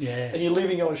vehicles, and you're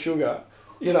living on sugar.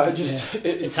 You know, just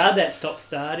it's hard, that stop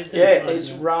start, isn't it? Yeah,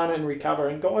 it's run and recover,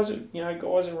 and guys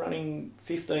are running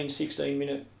 15, 16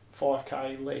 minute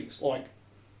 5k legs, like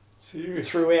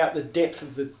throughout the depth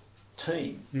of the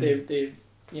team. They're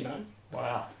you know,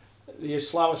 wow. The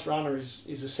slowest runner is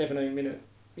a 17 minute,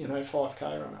 you know, 5k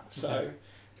runner. So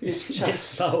is It's just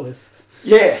slowest.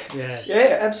 yeah. Yeah.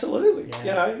 Yeah, absolutely. Yeah.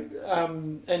 You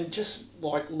know, and just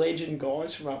like legend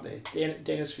guys from up there,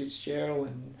 Dennis Fitzgerald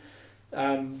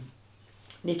and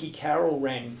Nicky Carroll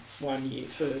ran one year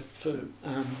for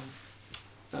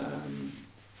I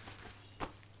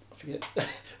forget.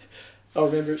 I'll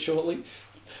remember it shortly.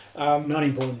 Not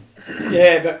important.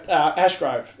 Yeah, but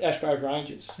Ashgrove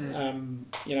Rangers. Mm.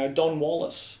 You know, Don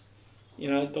Wallace. You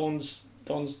know, Don's.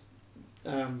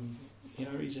 You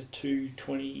know, he's a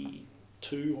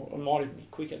 2:22, or might even be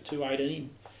quicker, 2:18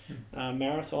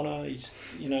 marathoner. He's,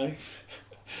 you know,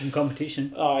 Some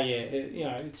competition. oh yeah, you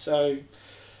know, it's so.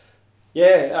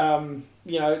 Yeah,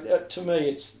 you know, to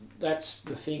me, that's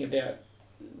the thing about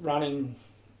running,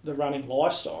 the running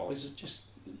lifestyle is it just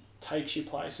takes you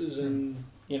places, and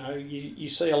you know, you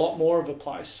see a lot more of a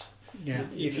place Yeah.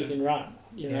 if you can run.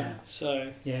 You know, Yeah.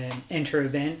 so Yeah. Enter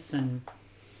events and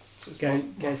It's Go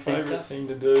my see favourite stuff. thing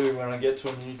to do when I get to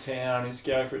a new town is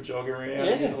go for a jog around,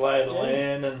 Yeah, get the lay of the yeah.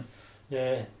 land, and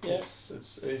Yeah. it's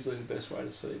easily the best way to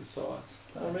see the sights.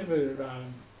 I remember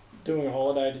doing a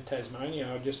holiday to Tasmania.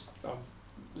 I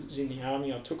was in the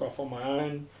army. I took off on my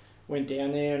own, went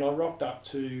down there, and I rocked up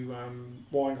to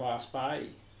Wineglass Bay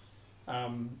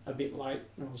a bit late.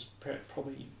 It was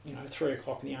probably 3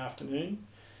 o'clock in the afternoon,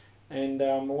 and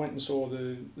I went and saw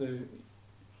the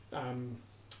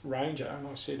ranger, and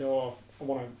I said, "Oh, I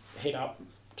want to head up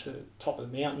to the top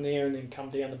of the mountain there, and then come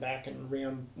down the back and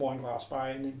around Wineglass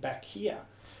Bay, and then back here."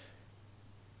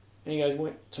 And he goes,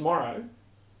 "When, tomorrow?"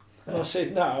 And I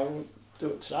said, "No, I'll do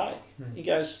it today." He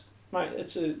goes, "Mate,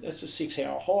 it's a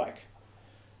 6-hour hike."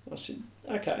 I said,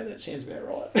 "Okay, that sounds about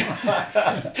right."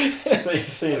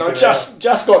 see And I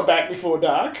just got back before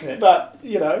dark, Yeah. but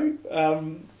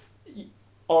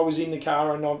I was in the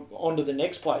car and I'm on to the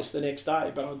next place the next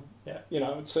day. But I'd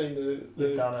seen You've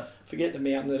the done it. forget the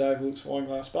mountain that overlooks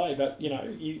Wineglass Bay, but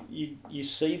you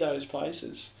see those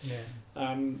places.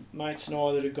 yeah. Mates and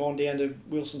I that have gone down to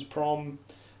Wilson's Prom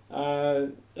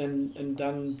and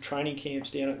done training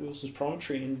camps down at Wilson's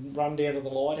Promontory and run down to the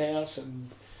lighthouse, and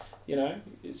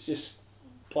it's just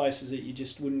places that you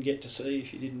just wouldn't get to see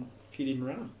if you didn't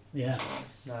run. Yeah. So,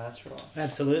 No, that's right.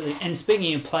 Absolutely. And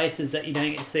speaking of places that you don't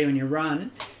get to see when you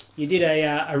run, you did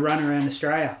a run around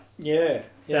Australia. yeah.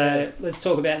 So let's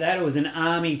talk about that. It was an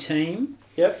army team.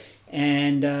 Yep.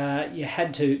 And you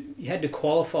had to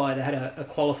qualify. They had a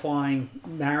qualifying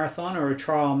marathon or a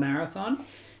trial marathon,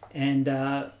 and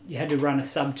you had to run a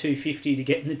sub 250 to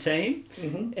get in the team.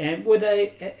 Mm-hmm. And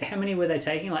how many were they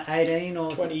taking? Like 18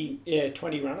 or 20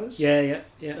 runners. Yeah.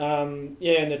 And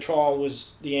the trial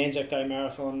was the Anzac Day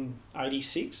Marathon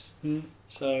 86. Mm.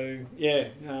 So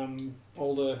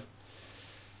all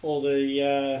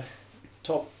the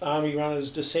top army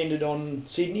runners descended on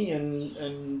Sydney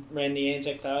and ran the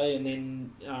Anzac Day, and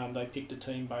then they picked a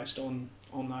team based on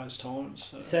those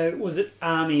times. So was it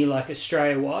army like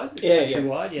Australia wide? Yeah, Country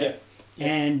wide, yeah. Yeah.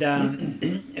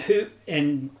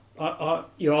 And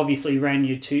you obviously ran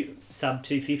your sub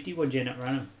 250. What did you end up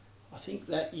running? I think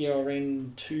that year I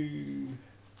ran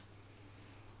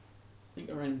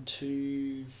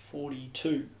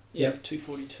 242. Yep.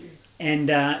 242. And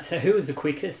so who was the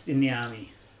quickest in the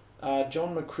army?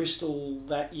 John McChrystal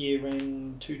that year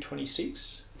ran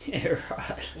 226. Yeah,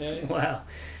 right. Yeah. Wow.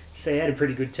 So you had a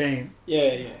pretty good team.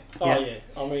 Yeah. Oh, Yeah. yeah.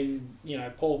 I mean,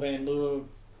 Paul Van Leeuwen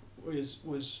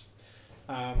was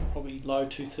probably low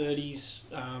 230s.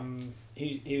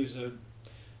 He was a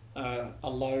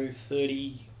low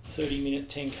 30 minute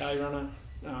 10K runner.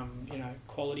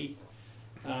 Quality.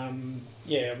 I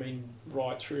mean,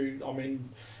 right through. I mean,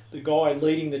 the guy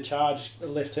leading the charge,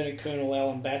 Lieutenant Colonel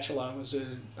Alan Batchelor, was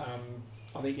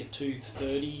I think a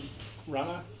 230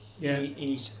 runner. Yeah. In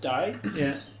his day.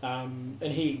 Yeah. And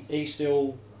he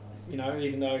still,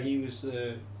 even though he was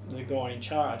the guy in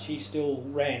charge, he still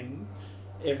ran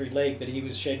every leg that he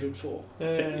was scheduled for,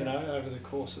 over the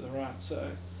course of the run. So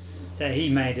he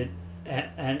made it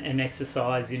an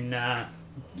exercise in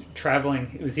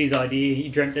travelling. It was his idea. He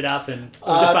dreamt it up, and it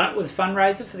was a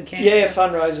fundraiser for the cancer. Yeah,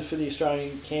 fundraiser for the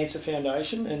Australian Cancer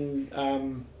Foundation, and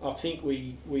I think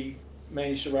we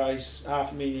managed to raise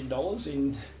 $500,000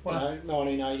 in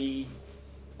 1980,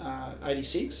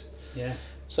 86. Yeah.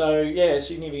 So a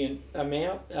significant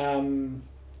amount, and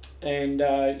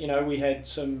we had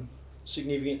some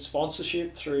significant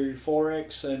sponsorship through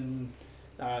Forex, and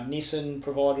Nissan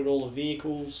provided all the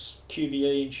vehicles.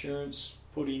 QBE Insurance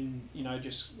put in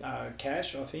just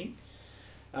cash, I think,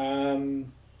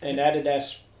 and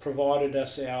Adidas provided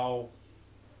us our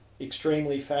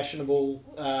extremely fashionable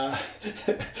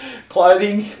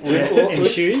clothing And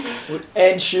shoes.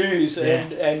 and shoes, Yeah.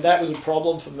 and that was a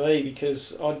problem for me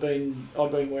because I'd been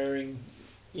wearing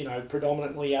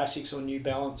predominantly Asics or New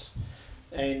Balance,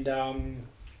 and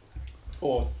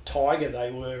or Tiger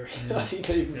they were, I think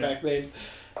even back then,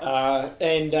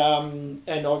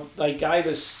 they gave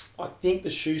us, I think the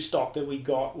shoe stock that we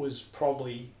got was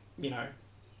probably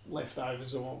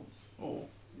leftovers or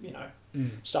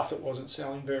stuff that wasn't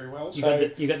selling very well.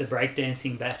 You got the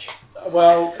breakdancing batch.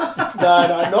 Well,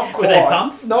 no, not quite. Were they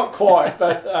pumps? Not quite,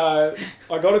 but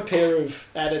I got a pair of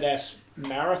Adidas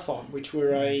Marathon, which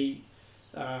were a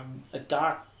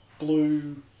dark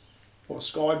blue or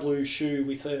sky blue shoe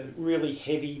with a really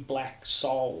heavy black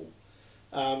sole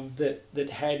that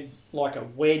had like a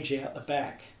wedge out the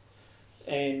back,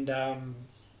 and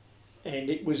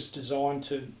it was designed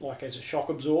to as a shock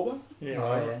absorber.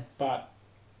 Yeah. But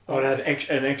I'd have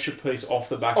an extra piece off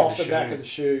the back off of the the shoe. back of the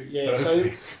shoe, yeah.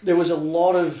 Perfect. So there was a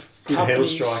lot of Good heel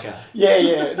companies. striker.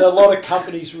 Yeah. There were a lot of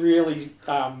companies really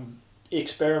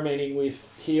experimenting with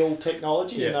heel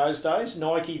technology in those days.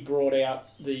 Nike brought out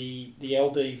the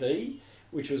LDV,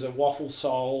 which was a waffle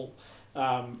sole,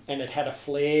 and it had a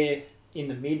flare in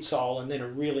the midsole and then a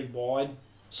really wide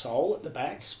sole at the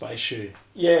back. Space shoe.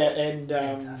 Yeah, and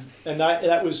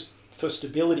that was for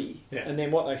stability. Yeah. And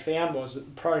then what they found was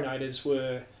that the pronators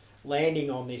were landing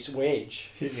on this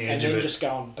wedge Hitting the and edge of then it. just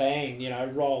going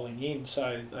bang, rolling in.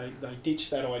 So they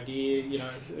ditched that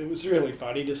idea. It was really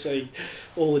funny to see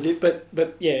all the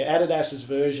but yeah, Adidas's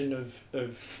version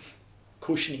of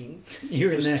cushioning.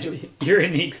 You're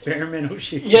in the experimental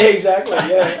shoes. Yeah, exactly.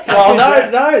 Yeah. Well,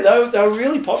 no, they were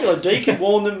really popular. Deke had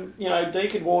worn them.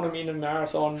 Deke had worn them in a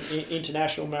marathon,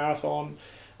 international marathon.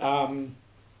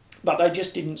 But they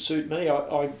just didn't suit me.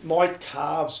 My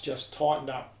calves just tightened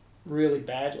up really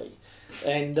badly,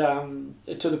 and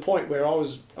to the point where I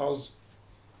was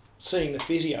seeing the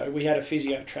physio. We had a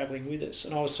physio travelling with us,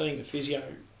 and I was seeing the physio,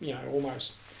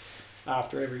 almost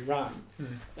after every run.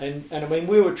 And I mean,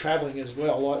 we were travelling as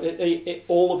well. Like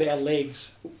all of our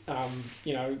legs,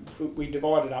 we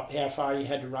divided up how far you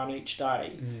had to run each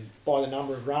day by the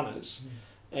number of runners,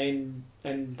 and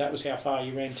that was how far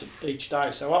you ran each day.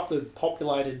 So up the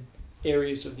populated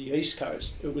areas of the East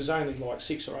Coast, it was only like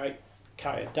 6 or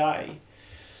 8k a day,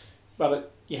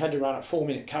 but you had to run at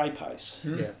 4-minute k pace.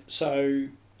 Yeah. So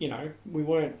we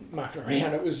weren't mucking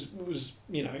around. It was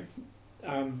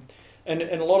and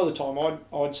a lot of the time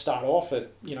I'd start off at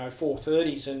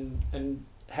 4:30s and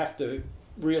have to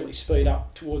really speed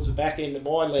up towards the back end of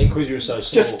my leg Because you're so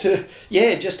small.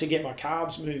 just to get my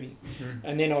calves moving,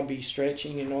 and then I'd be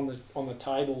stretching and on the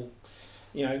table,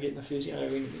 getting the physio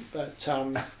in. But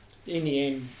in the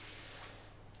end,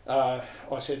 I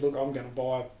said, look, I'm going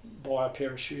to buy a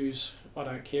pair of shoes. I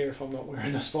don't care if I'm not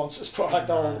wearing the sponsor's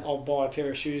product. I'll buy a pair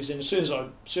of shoes. And as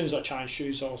soon as I changed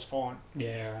shoes, I was fine.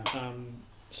 Yeah. Right.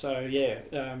 So yeah,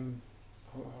 I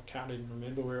can't even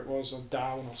remember where it was, or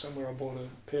Darwin or somewhere. I bought a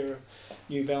pair of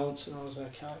New Balance and I was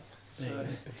okay. So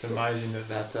It's amazing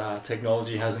that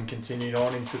technology hasn't continued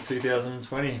on into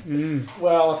 2020.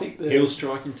 well, I think the Heel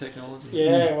striking technology.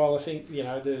 Yeah, well, I think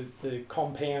the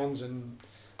compounds and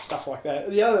stuff like that.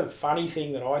 The other funny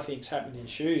thing that I think's happened in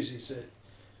shoes is that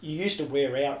you used to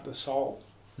wear out the sole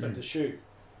of the shoe,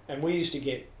 and we used to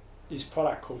get this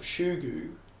product called Shoe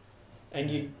Goo,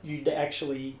 and you'd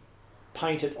actually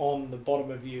paint it on the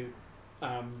bottom of your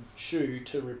shoe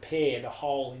to repair the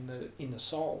hole in the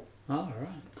sole. Oh,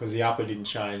 right. Because the upper didn't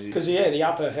change. Because the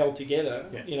upper held together,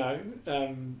 Yeah.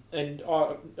 and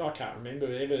I can't remember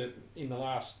ever in the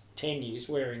last 10 years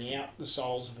wearing out the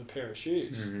soles of a pair of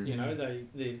shoes.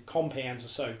 The compounds are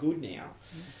so good now,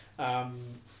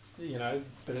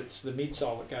 but it's the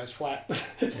midsole that goes flat,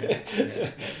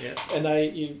 and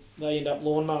they end up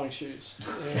lawn mowing shoes.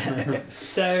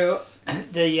 So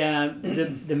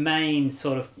the main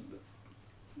sort of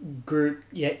group,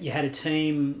 you had a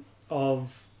team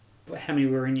of. How many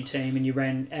were in your team, and you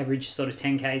ran average sort of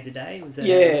 10Ks a day? Was that?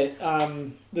 Yeah,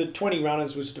 the 20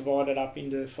 runners was divided up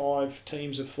into 5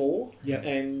 teams of 4. Yep.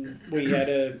 And we had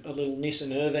a little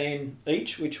Nissan Irvan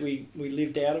each, which we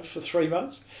lived out of for 3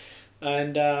 months.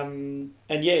 And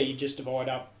yeah, you just divide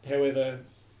up however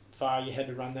far you had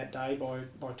to run that day by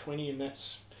 20, and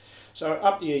that's... So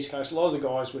up the East Coast, a lot of the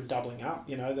guys were doubling up,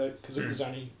 because it was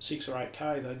only 6 or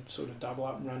 8K, they'd sort of double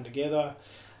up and run together.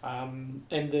 And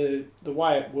the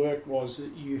way it worked was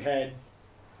that you had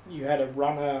a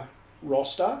runner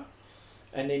roster,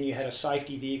 and then you had a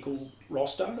safety vehicle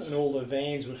roster, and all the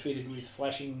vans were fitted with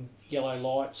flashing yellow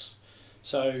lights.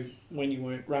 So when you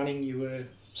weren't running, you were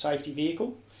safety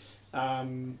vehicle.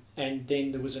 And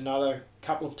then there was another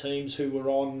couple of teams who were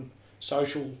on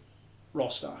social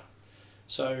roster.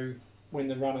 So when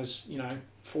the runners,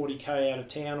 40K out of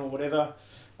town or whatever,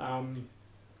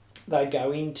 they'd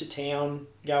go into town,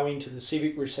 go into the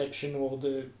civic reception or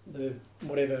the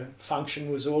whatever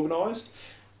function was organised.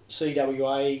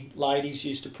 CWA ladies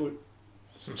used to put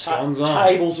Some scones on.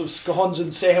 tables of scones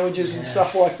and sandwiches and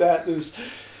stuff like that. There's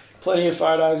plenty of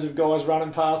photos of guys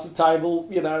running past the table,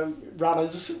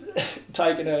 runners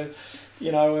taking a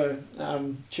tuna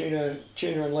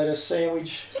and lettuce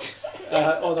sandwich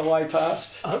on the way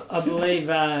past. I believe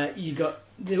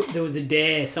there was a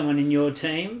dare, someone in your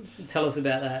team. Tell us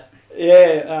about that.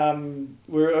 Yeah, it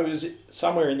was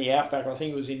somewhere in the outback. I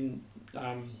think it was in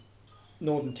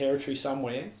Northern Territory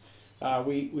somewhere.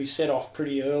 We set off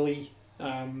pretty early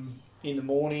in the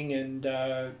morning, and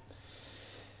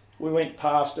we went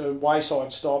past a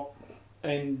wayside stop,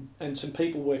 and some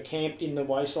people were camped in the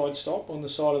wayside stop on the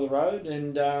side of the road,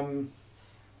 and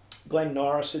Glenn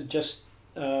Norris had just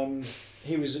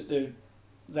he was at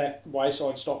that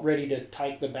wayside stop ready to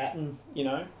take the baton,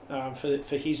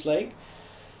 for his leg.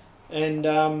 And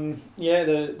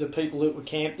the people that were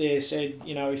camped there said,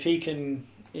 if he can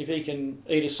eat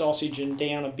a sausage and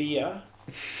down a beer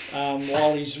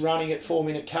while he's running at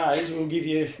 4-minute Ks, we'll give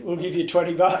you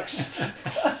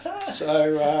 $20.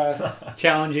 So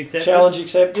challenge accepted. Challenge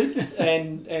accepted,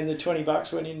 and the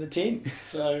 $20 went in the tin.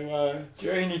 So Do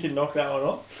you reckon you could knock that one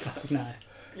off? Fuck no.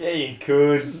 Yeah, you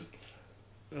could.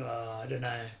 I don't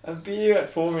know. A beer at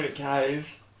 4-minute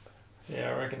Ks. Yeah,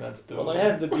 I reckon that's doable. well, they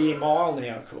have the beer mile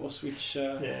now, of course, which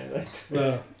Yeah, that,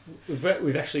 Well,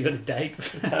 we've actually got a date.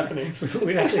 it's happening.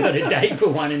 We've actually got a date for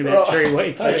one in about Right. 3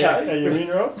 weeks. Okay. Are you in,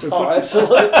 Rob?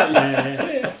 absolutely.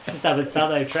 Yeah. Just up at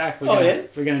Southo track. We're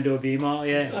going to do a beer mile.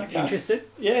 Yeah. Okay. Interested?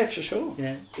 Yeah, for sure.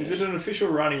 Yeah. Is it an official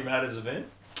Running Matters event?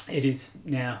 It is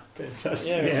now. Fantastic.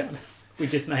 Yeah. Yeah. We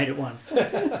just made it one.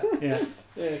 Yeah.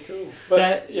 Yeah, cool. So-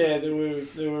 But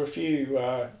there were a few.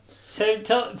 So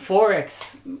tell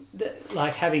Forex,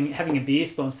 like having a beer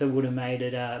sponsor would have made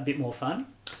it a bit more fun.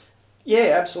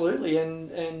 Yeah, absolutely, and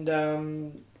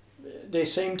there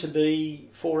seemed to be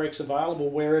Forex available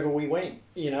wherever we went,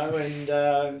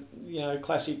 and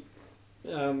classic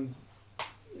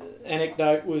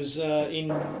anecdote was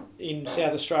in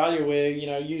South Australia where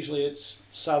usually it's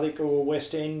Southwark or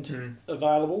West End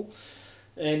available,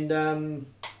 and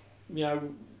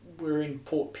we're in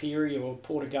Port Pirie or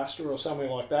Port Augusta or somewhere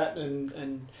like that,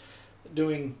 and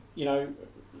doing our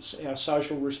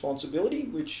social responsibility,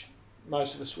 which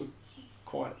most of us were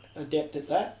quite adept at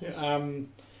that. Yeah.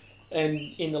 And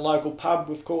in the local pub,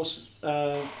 of course,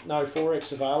 no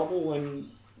Forex available, and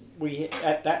we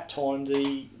at that time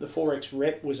the Forex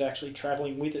rep was actually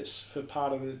travelling with us for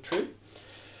part of the trip,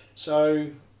 so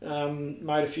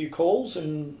made a few calls,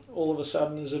 and all of a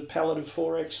sudden there's a pallet of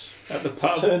Forex At the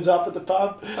pub. turns up at the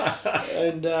pub,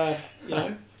 and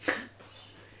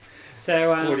So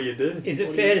What do you do? is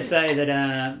it fair to say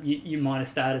that you might have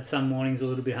started some mornings a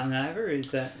little bit hungover?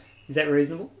 Is that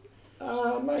reasonable?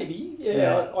 maybe,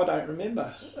 Yeah. I don't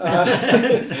remember,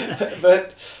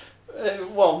 but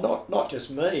not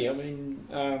just me. I mean,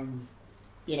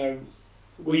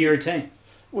 Well, you're a team.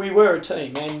 we were a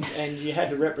team, and you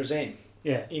had to represent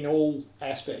Yeah. in all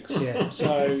aspects. Yeah.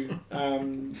 So,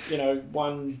 a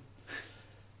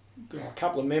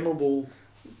couple of memorable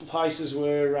places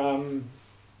were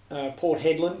Port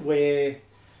Hedland, where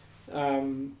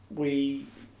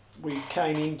we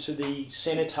came into the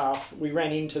cenotaph. We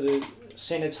ran into the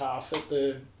cenotaph at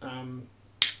the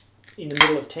in the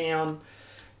middle of town,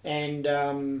 and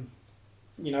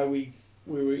we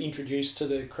were introduced to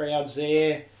the crowds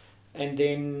there, and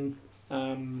then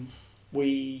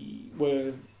we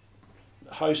were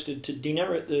hosted to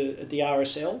dinner at the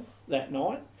RSL that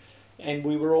night, and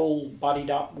we were all buddied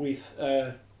up with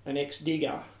an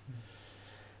ex-digger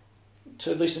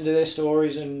to listen to their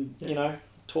stories and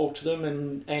talk to them,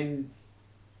 and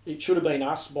it should have been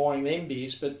us buying them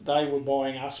beers, but they were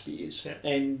buying us beers. Yeah.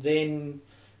 And then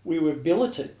we were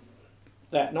billeted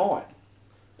that night,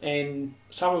 and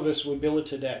some of us were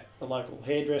billeted at the local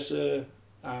hairdresser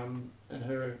and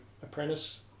her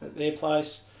apprentice at their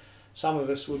place. Some of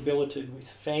us were billeted with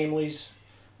families,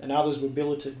 and others were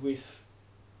billeted with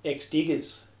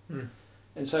ex-diggers.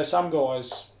 And so some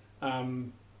guys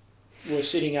were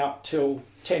sitting up till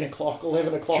 10 o'clock,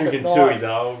 11 o'clock Drinking at night. Tui's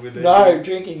old with it. No,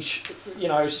 drinking,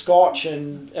 scotch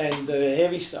and the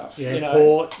heavy stuff. Yeah.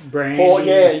 Port, brandy. Port,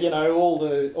 yeah, all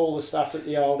the stuff that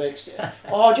the old ex.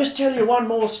 Oh, I'll just tell you one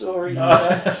more story.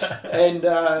 And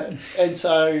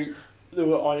so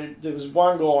there was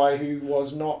one guy who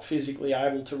was not physically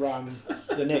able to run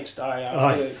the next day Oh,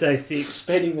 after he's so sick.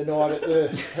 spending the night at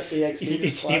the ex. You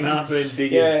stitched him up. Been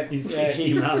digging. Yeah, You stitched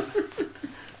him up.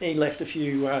 he left a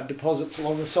few deposits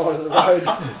along the side of the road.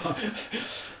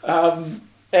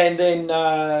 And then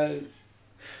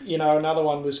another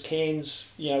one was Cairns.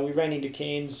 We ran into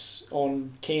Cairns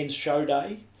on Cairns Show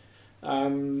Day,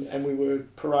 and we were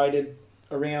paraded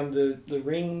around the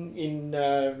ring in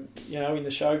in the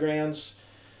showgrounds.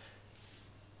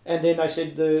 And then they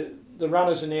said the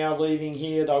runners are now leaving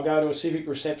here. They'll go to a civic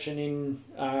reception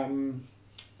in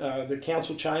the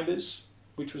council chambers,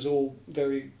 which was all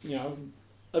very,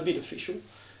 a bit official.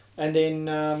 And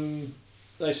then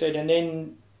they said, and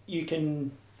then you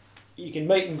can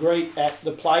meet and greet at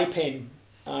the Playpen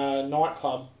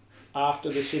nightclub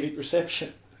after the civic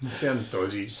reception. It sounds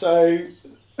dodgy. So,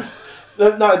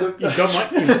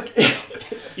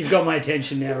 You've got my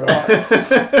attention now, right?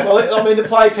 Well, I mean, the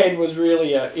Playpen was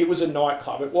really it was a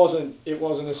nightclub. It wasn't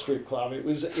a strip club. It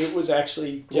was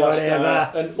actually just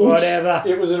whatever.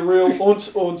 It was a real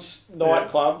unce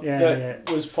nightclub that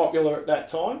was popular at that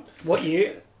time. What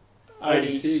year?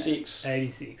 86.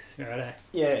 86, right.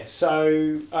 Yeah,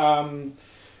 so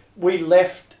we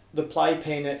left the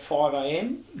Playpen at 5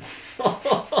 a.m.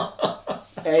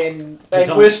 and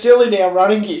we're still in our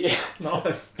running gear.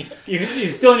 Nice. You're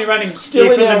still in your running still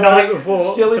gear in from our the night before.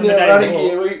 Still in our running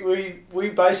gear. We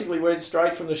basically went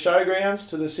straight from the showgrounds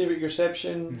to the civic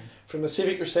reception, from the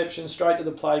civic reception straight to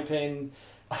the Playpen.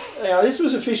 This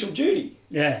was official duty.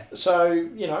 Yeah. So,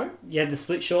 You had the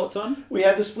split shorts on? we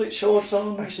had the split shorts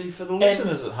on. Actually, for the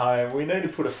listeners at home, we need to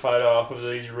put a photo up of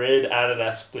these red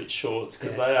Adidas split shorts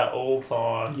because they are all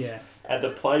time. Yeah. At the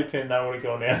Playpen, they would have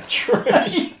gone out a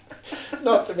tree.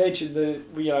 Not to mention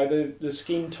the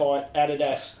skin tight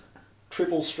Adidas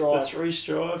triple The stripe. 3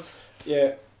 stripes.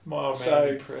 Yeah. My old man So-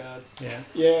 would be proud. Yeah.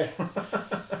 Yeah.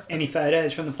 Any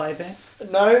photos from the Playpen?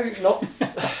 No, not.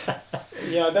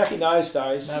 Back in those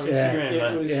days, No Yeah. Instagram, it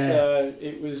mate. was. Yeah.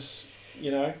 It was.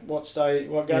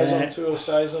 What goes on tour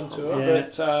stays on tour. Yeah.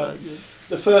 But So good.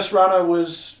 the first runner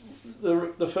was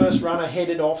the first runner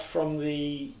headed off from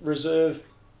the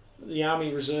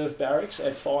Army Reserve barracks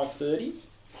at 5:30.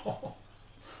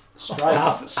 Straight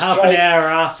Half an hour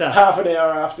after. Half an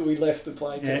hour after we left the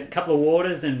Playpen. Yeah, a couple of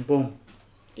waters and boom.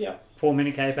 Yeah. 4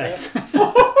 minute K pace.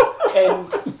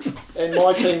 And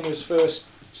my team was first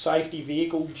safety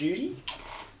vehicle duty,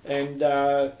 and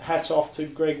hats off to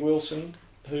Greg Wilson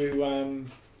who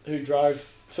drove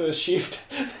first shift.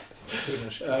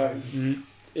 Goodness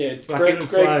Yeah, Like it was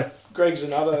slow. Greg's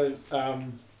another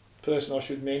person I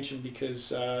should mention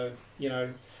because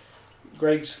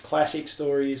Greg's classic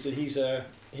story is that he's a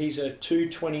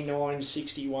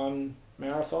 2:29.61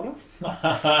 marathoner.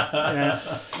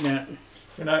 Yeah.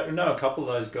 We know a couple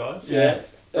of those guys. Yeah.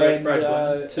 Brad And, Glenn,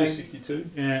 262.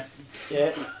 Yeah.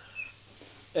 Yeah.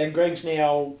 And Greg's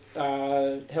now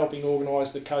helping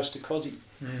organise the Coast to Cozzy.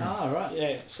 Oh, right.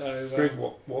 Yeah, so... Greg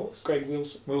Wallace? Greg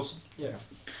Wilson. Wilson. Yeah.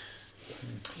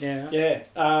 Yeah. Yeah.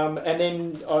 And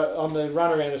then on the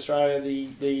run around Australia,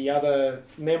 the other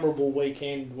memorable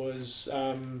weekend was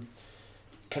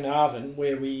Carnarvon,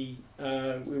 where we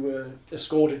were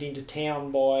escorted into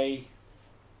town by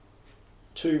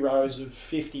 2 rows of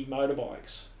 50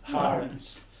 motorbikes,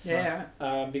 Harleys. Yeah.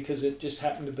 Because it just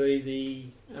happened to be the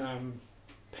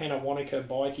Panawanika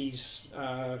Bikies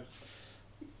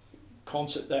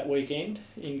concert that weekend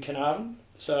in Carnarvon.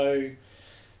 So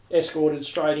escorted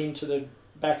straight into the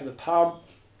back of the pub.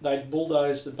 They'd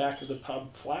bulldozed the back of the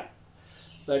pub flat.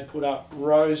 They'd put up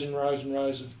rows and rows and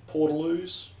rows of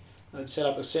portaloos. They'd set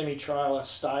up a semi-trailer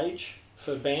stage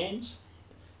for bands.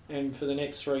 And for the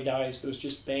next 3 days, there was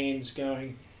just bands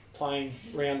playing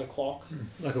round the clock.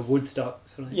 Like a Woodstock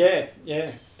sort of thing.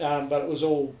 Yeah. But it was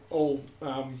all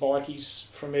bikies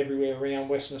from everywhere around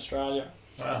Western Australia.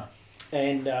 Wow.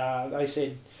 And they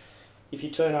said, if you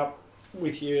turn up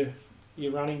with your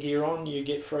running gear on, you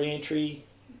get free entry,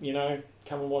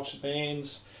 come and watch the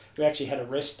bands. We actually had a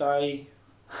rest day.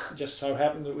 Just so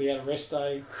happened that we had a rest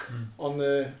day on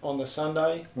the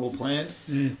Sunday. Well planned.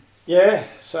 Yeah,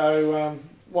 so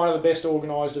one of the best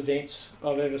organised events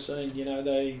I've ever seen.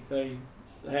 They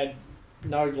had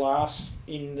no glass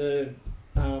in the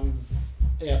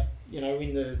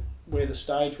where the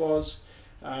stage was.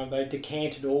 They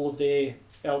decanted all of their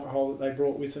alcohol that they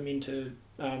brought with them into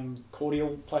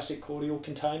plastic cordial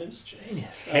containers.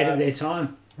 Genius. Ahead of their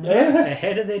time. Yeah.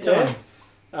 Ahead of their time.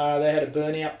 They had a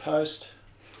burnout post,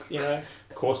 Of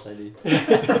course they did.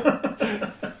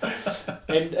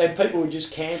 and people would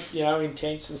just camp, in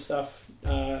tents and stuff.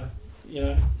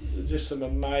 Just some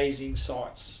amazing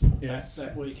sights Yeah.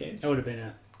 that weekend. That would have been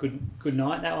a good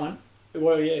night, that one.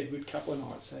 Well, yeah, a good couple of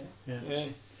nights there. Yeah.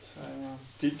 So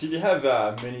Did you have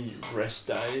many rest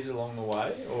days along the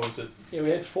way, or was it we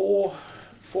had four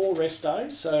rest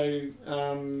days. So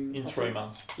in 3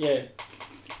 months? Yeah.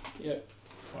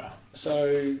 Wow.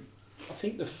 So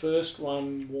think the first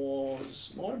one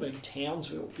might have been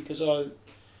Townsville, because I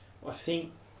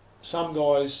think some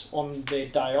guys on their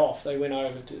day off, they went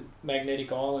over to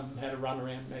Magnetic Island and had a run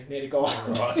around Magnetic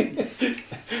Island. Right.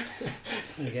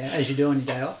 Okay, as you do on your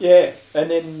day off. Yeah,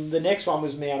 and then the next one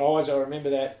was Mount Isa. I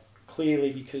remember that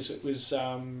clearly because it was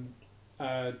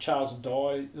Charles and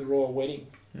Di, the royal wedding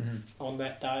on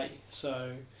that day.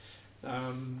 So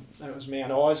that was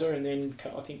Mount Isa, and then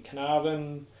I think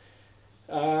Carnarvon,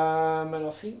 and I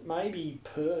think maybe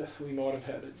Perth we might have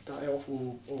had a day off,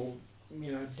 or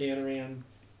down around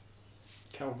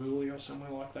Kalgoorlie or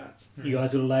somewhere like that. You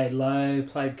guys would have laid low,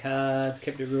 played cards,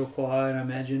 kept it real quiet, I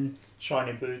imagine.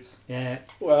 Shiny boots. Yeah.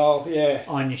 Well, yeah.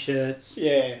 Iron your shirts.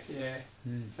 Yeah,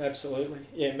 Mm. absolutely.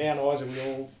 Yeah, Mount Isa, we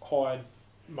all hired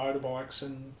motorbikes,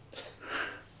 and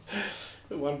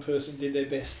one person did their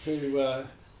best to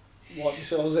wipe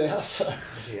themselves out, so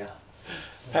Yeah.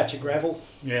 patch of gravel.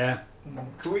 Yeah.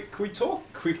 Could we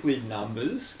talk quickly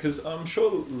numbers? Because I'm sure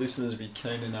the listeners would be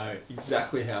keen to know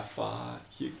exactly how far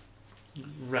you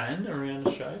ran around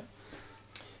Australia.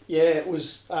 Yeah, it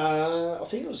was, I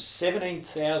think it was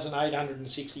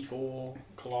 17,864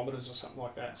 kilometres or something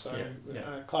like that, so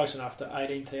close enough to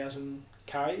 18,000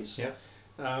 Ks, Yeah.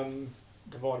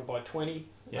 divided by 20.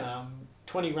 Yeah.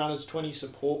 20 runners, 20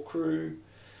 support crew.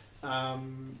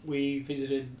 We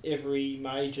visited every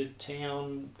major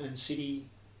town and city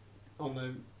on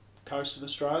the coast of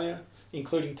Australia,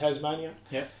 including Tasmania.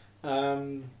 Yeah.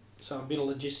 So a bit of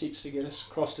logistics to get us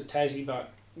across to Tassie, but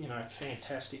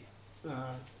fantastic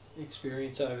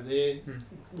experience over there.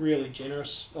 Really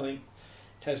generous. I think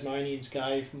Tasmanians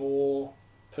gave more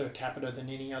per capita than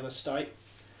any other state.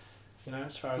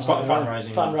 As far as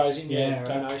fundraising. yeah, right.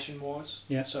 donation wise.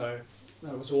 Yeah. So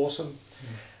that was awesome.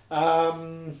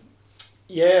 Mm.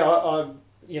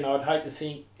 I'd hate to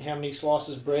think how many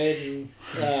slices of bread and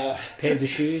Pairs of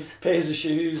shoes. pairs of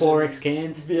shoes, 4X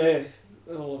cans. yeah,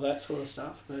 all of that sort of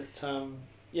stuff. But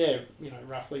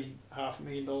roughly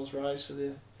 $500,000 raised for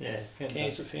the Yeah, fantastic.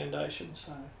 Cancer Foundation.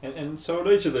 So And so at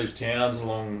each of these towns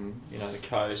along the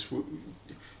coast,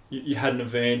 you had an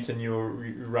event and you were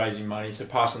raising money, so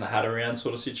passing the hat around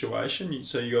sort of situation.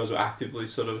 So you guys were actively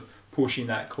sort of pushing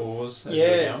that cause as you were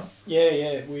going?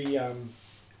 Yeah. We,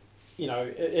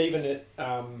 even at,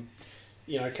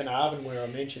 Carnarvon, where I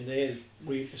mentioned there,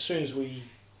 as soon as we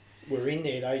were in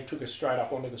there, they took us straight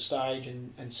up onto the stage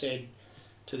and said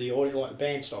to the audience, like the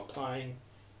band stopped playing,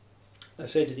 they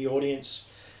said to the audience,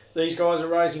 these guys are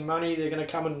raising money, they're going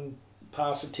to come and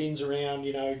pass the tins around,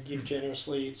 give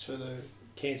generously, it's for the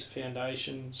Cancer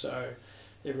Foundation. So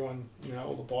everyone,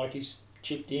 all the bikies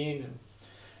chipped in,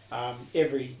 and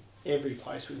every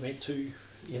place we went to,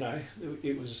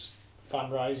 it was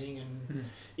fundraising, and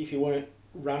if you weren't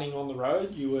running on the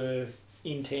road, you were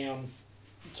in town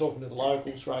talking to the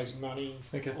locals, raising money,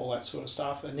 all that sort of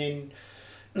stuff. And then,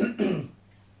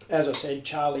 as I said,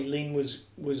 Charlie Lynn was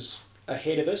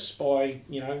ahead of us by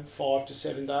 5 to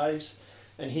 7 days,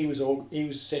 and he was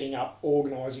setting up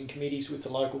organising committees with the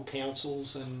local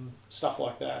councils and stuff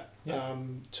like that.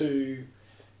 To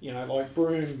like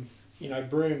Broome,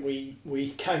 Broome, we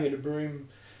came into Broome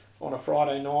on a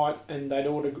Friday night, and they'd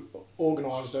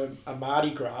organised a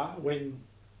Mardi Gras, when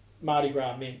Mardi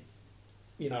Gras meant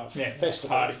a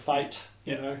festival of fate,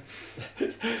 and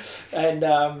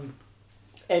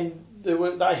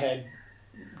they had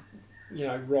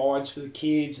rides for the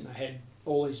kids, and they had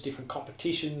all these different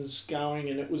competitions going,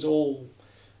 and it was all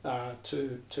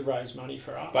to raise money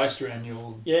for us. Based around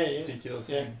your particular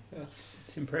thing. Yeah.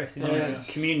 It's impressive. Yeah.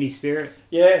 Community spirit.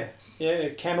 Yeah,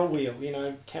 Camel Wheel,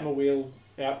 Camel Wheel,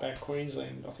 Outback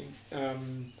Queensland, I think.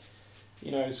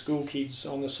 School kids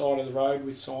on the side of the road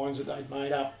with signs that they'd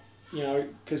made up,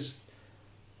 because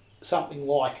something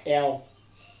like our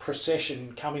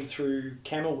procession coming through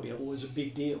Camel Wheel was a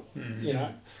big deal,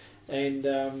 and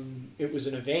it was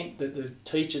an event that the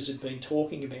teachers had been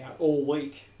talking about all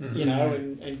week,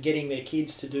 and getting their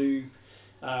kids to do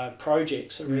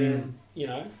projects around,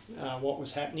 what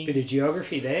was happening. Bit of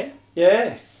geography there.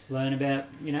 Yeah. Learn about,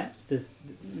 the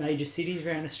major cities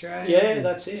around Australia. Yeah,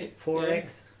 that's it.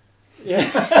 4X. Yeah.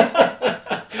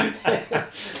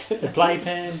 The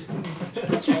playpen.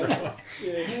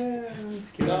 Yeah.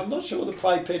 No, I'm not sure the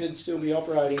playpen would still be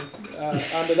operating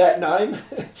under that name.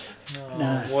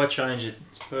 No. Why change it?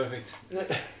 It's perfect.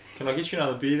 Can I get you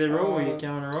another beer there, Rob? Are you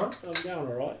going alright? I'm going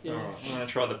alright, yeah. Alright, I'm going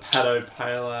to try the Paddo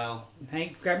Pale Ale.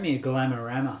 Hank, grab me a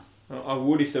Glamorama. I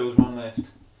would if there was one left.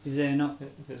 Is there not?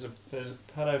 There's a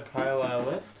Paddo Pale Ale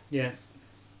left. Yeah.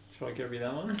 Shall I give you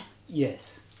that one?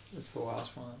 Yes. That's the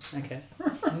last one. Okay.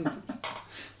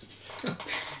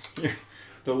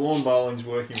 The lawn bowling's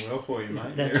working well for you,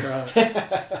 mate. That's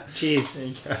right. Cheers. There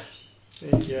you go.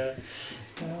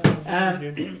 There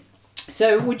you go.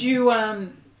 So would you,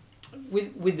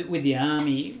 with the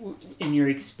army, in your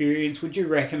experience, would you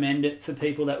recommend it for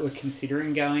people that were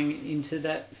considering going into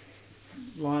that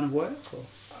line of work? Or?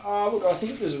 Look, I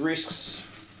think there's risks.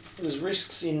 There's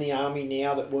risks in the army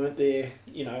now that weren't there,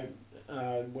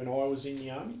 when I was in the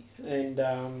army, and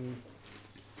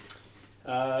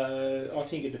I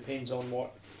think it depends on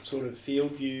what sort of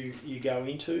field you go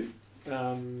into.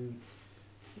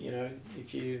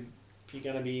 If you're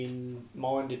going to be in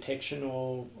mine detection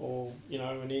or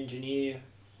an engineer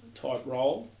type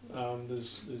role,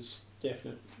 there's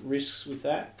definite risks with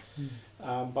that.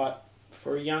 But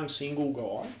for a young single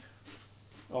guy,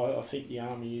 I think the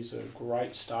army is a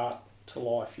great start to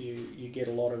life. You get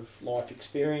a lot of life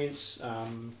experience. I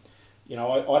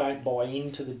don't buy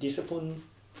into the discipline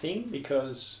thing,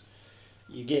 because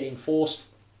you get enforced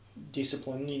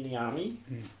discipline in the army.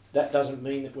 That doesn't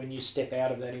mean that when you step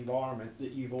out of that environment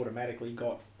that you've automatically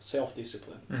got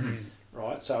self-discipline,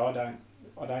 right? So I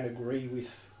don't agree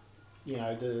with,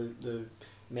 the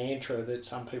mantra that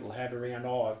some people have around,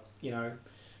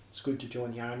 it's good to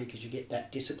join the army because you get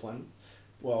that discipline.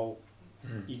 Well,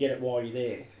 you get it while you're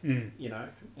there, and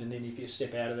then if you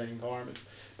step out of that environment.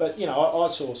 But, I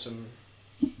saw some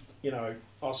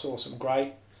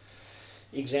great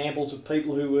examples of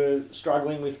people who were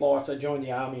struggling with life. They joined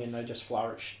the army and they just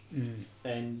flourished.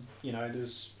 And,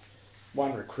 there's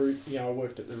one recruit, I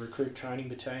worked at the recruit training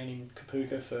battalion in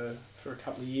Kapuka for a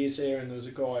couple of years there, and there was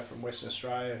a guy from Western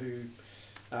Australia who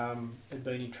had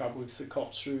been in trouble with the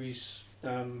cops through his,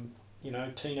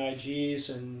 teenage years,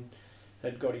 and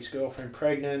had got his girlfriend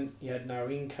pregnant. He had no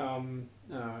income,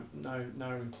 no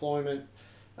employment.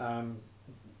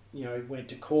 He went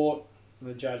to court, and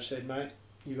the judge said, "Mate,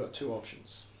 you've got two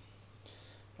options."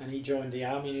 And he joined the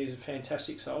army, and he was a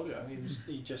fantastic soldier.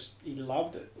 He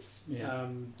loved it. Yeah.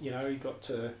 He got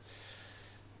to,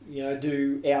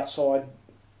 do outside,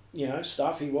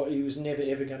 stuff. He was never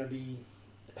ever going to be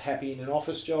happy in an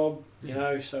office job,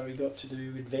 so he got to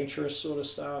do adventurous sort of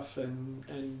stuff, and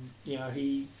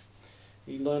he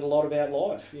learned a lot about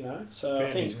life, So I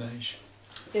think,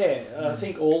 I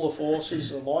think all the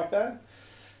forces are like that.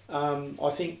 I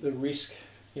think the risk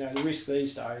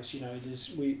these days,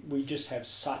 we just have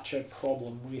such a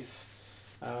problem with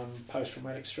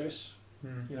post-traumatic stress,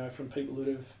 from people that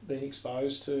have been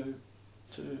exposed to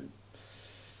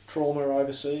trauma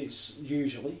overseas,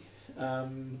 usually,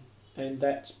 and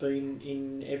that's been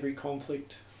in every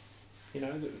conflict,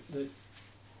 that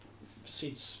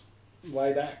since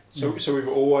way back. So we've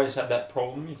always had that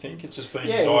problem, you think? It's just been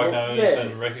Yeah, diagnosed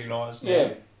and recognised now?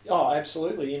 Yeah. Oh,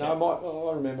 absolutely.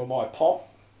 I remember my pop.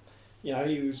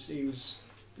 He was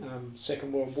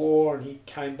Second World War, and he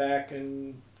came back,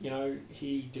 and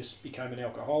he just became an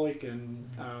alcoholic, and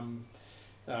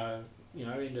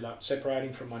ended up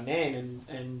separating from my nan,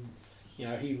 and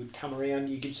he would come around.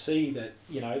 You could see that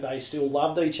they still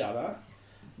loved each other,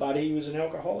 but he was an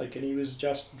alcoholic, and he was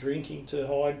just drinking to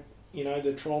hide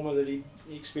the trauma that he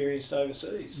experienced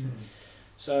overseas.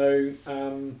 So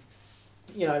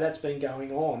that's been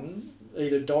going on,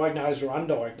 either diagnosed or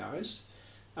undiagnosed.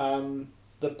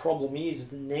 The problem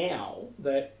is now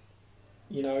that,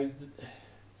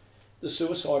 the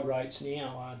suicide rates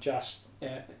now are just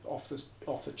off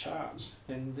the charts,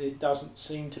 and there doesn't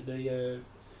seem to be a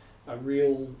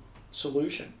real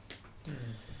solution.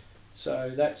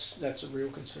 So that's a real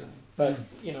concern. But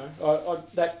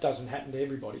that doesn't happen to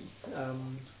everybody.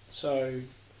 So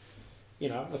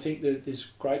I think that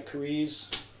there's great careers,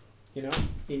 in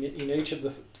each of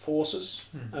the forces.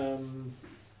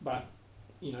 But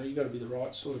you've got to be the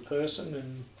right sort of person,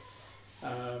 and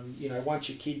once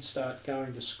your kids start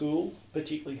going to school,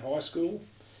 particularly high school,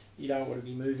 you don't want to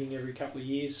be moving every couple of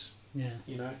years. Yeah.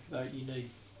 You need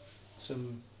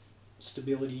some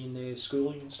stability in their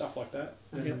schooling and stuff like that,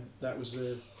 and that was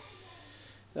a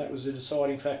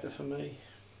deciding factor for me.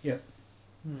 Yep.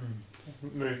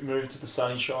 Move to the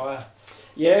Sunny Shire.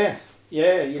 Yeah.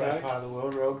 Great part of the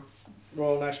world, Rog.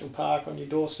 Royal National Park on your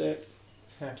doorstep,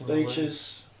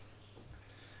 beaches.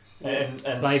 And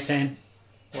Play fan.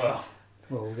 Well,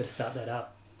 we've got to start that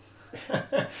up.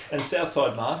 And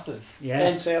Southside Masters. Yeah.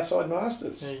 And Southside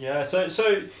Masters. There you go. So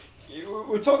we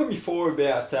were talking before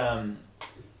about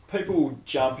people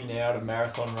jumping out of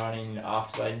marathon running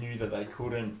after they knew that they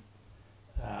couldn't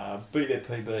beat their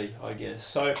PB, I guess.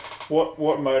 So what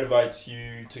motivates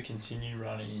you to continue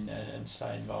running and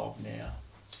stay involved now?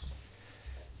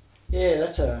 Yeah,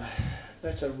 that's a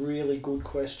really good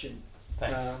question.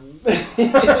 Thanks.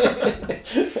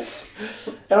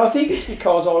 And I think it's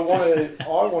because I want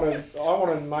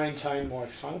to maintain my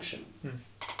function,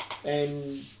 and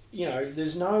you know,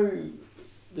 there's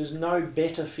no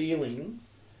better feeling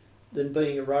than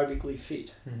being aerobically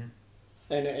fit,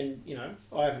 and you know,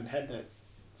 I haven't had that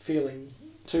feeling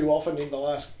too often in the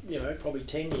last, you know, probably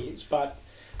 10 years, but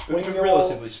when you're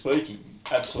relatively speaking,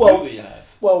 absolutely you have.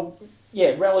 Well,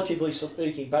 yeah, relatively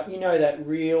speaking, but you know that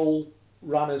real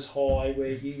runner's high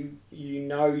where you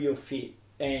know you're fit,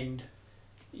 and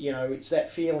you know it's that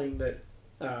feeling that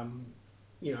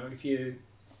you know if you're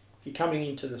coming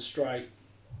into the straight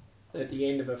at the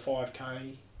end of a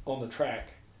 5K on the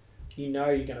track, you know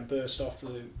you're going to burst off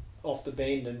the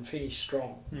bend and finish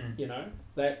strong. You know,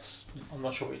 that's. I'm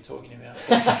not sure what you're talking about.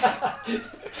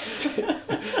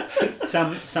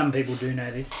 Some people do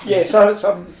know this. Yeah, so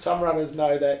some runners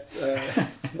know that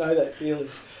feeling,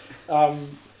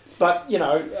 but you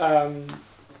know,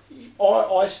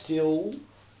 I still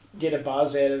get a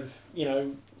buzz out of, you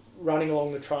know, running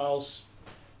along the trails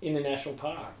in the national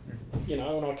park, you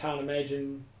know, and I can't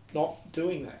imagine not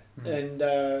doing that.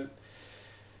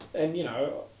 And you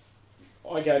know,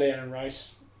 I go down and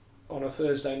race on a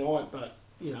Thursday night, but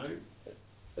you know,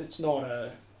 there's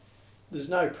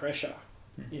no pressure.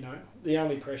 You know, the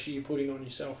only pressure you're putting on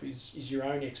yourself is your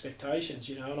own expectations,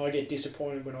 you know, and I get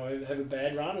disappointed when I have a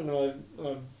bad run, and I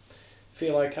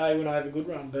feel okay when I have a good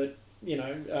run, but, you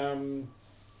know,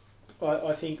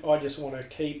 I think I just want to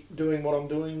keep doing what I'm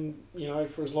doing, you know,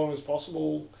 for as long as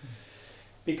possible,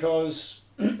 because,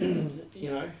 you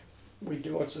know, we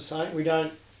do what's the same. We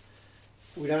don't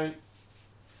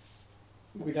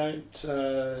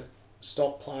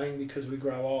stop playing because we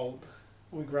grow old.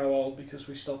 We grow old because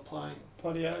we stop playing.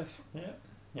 Bloody oath.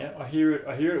 Yeah. I hear it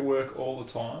at work all the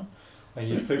time. I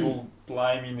hear people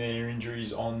blaming their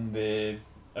injuries on their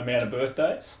amount of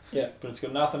birthdays. Yeah. But it's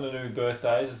got nothing to do with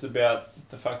birthdays. It's about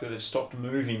the fact that they've stopped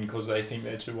moving because they think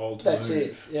they're too old to That's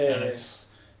move. it. Yeah. And it's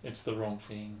the wrong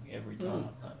thing every time.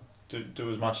 Do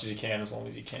as much as you can, as long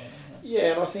as you can.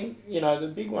 Yeah, and I think, you know, the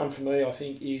big one for me, I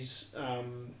think, is I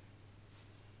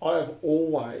have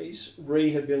always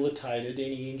rehabilitated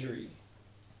any injury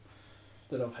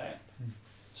that I've had.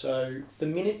 So the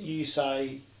minute you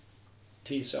say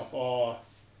to yourself, oh,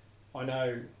 I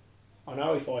know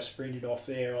if I sprinted off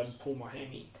there, I'd pull my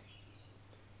hammy.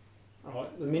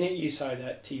 Right? The minute you say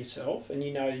that to yourself, and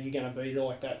you know you're going to be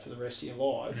like that for the rest of your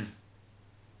life,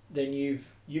 then you've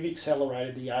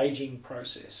accelerated the aging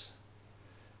process.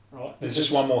 Right? There's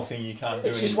just one more thing you can't do.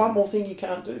 It's just one more thing you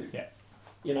can't do. Yeah.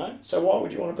 You know? So why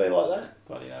would you want to be like that?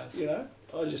 Bloody oath. You know?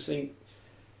 I just think,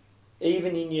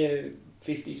 even in your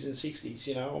 50s and 60s,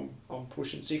 you know, I'm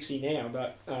pushing 60 now,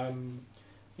 but,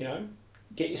 you know,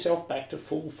 get yourself back to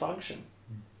full function,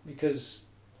 because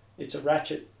it's a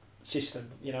ratchet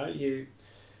system. You know, you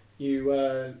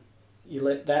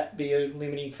let that be a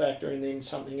limiting factor, and then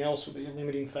something else will be a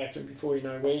limiting factor. Before you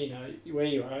know where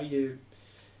you are,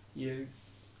 you're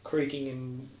creaking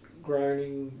and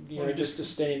groaning, you know, just to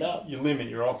stand up. You limit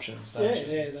your options, don't you?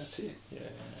 Yeah, that's it. Yeah,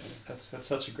 that's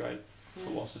such a great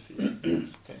philosophy.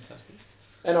 It's fantastic.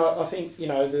 And I think, you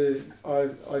know,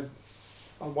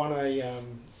 I won a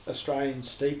Australian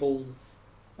steeple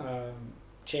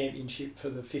championship for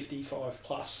the 55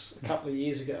 plus a couple of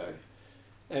years ago,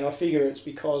 and I figure it's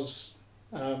because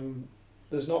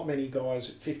there's not many guys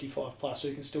at 55 plus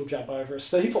who can still jump over a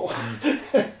steeple.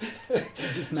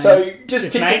 So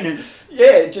just pick maintenance.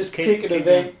 Just pick an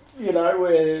event, you know,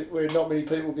 where not many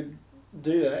people could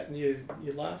do that, and you're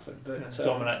laughing. But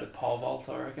dominate the pole vault,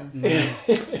 I reckon.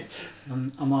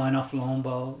 I'm eyeing off lawn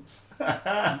bowls.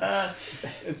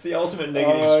 It's the ultimate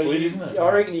negative split, isn't it? I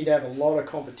reckon you'd have a lot of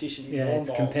competition in lawn bowls.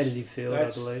 Yeah, it's a competitive field, I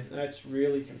believe. That's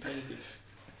really competitive.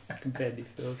 Competitive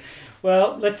field.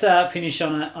 Well, let's finish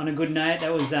on a good note.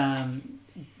 That was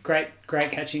great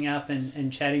catching up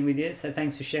and chatting with you. So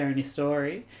thanks for sharing your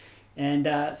story, and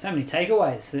so many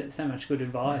takeaways, so much good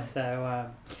advice.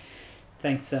 So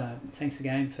thanks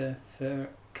again for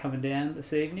coming down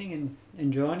this evening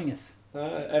and joining us.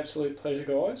 Absolute pleasure,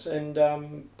 guys. And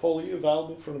Paul, are you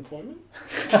available for an appointment?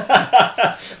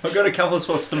 I've got a couple of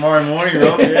spots tomorrow morning,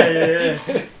 Rob. Yeah.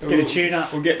 Get a tune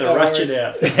up. We'll get the ratchet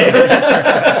out.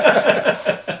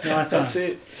 Nice one. That's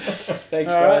it.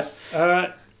 Thanks, All guys. All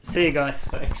right. See you guys.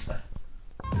 Thanks,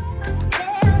 mate.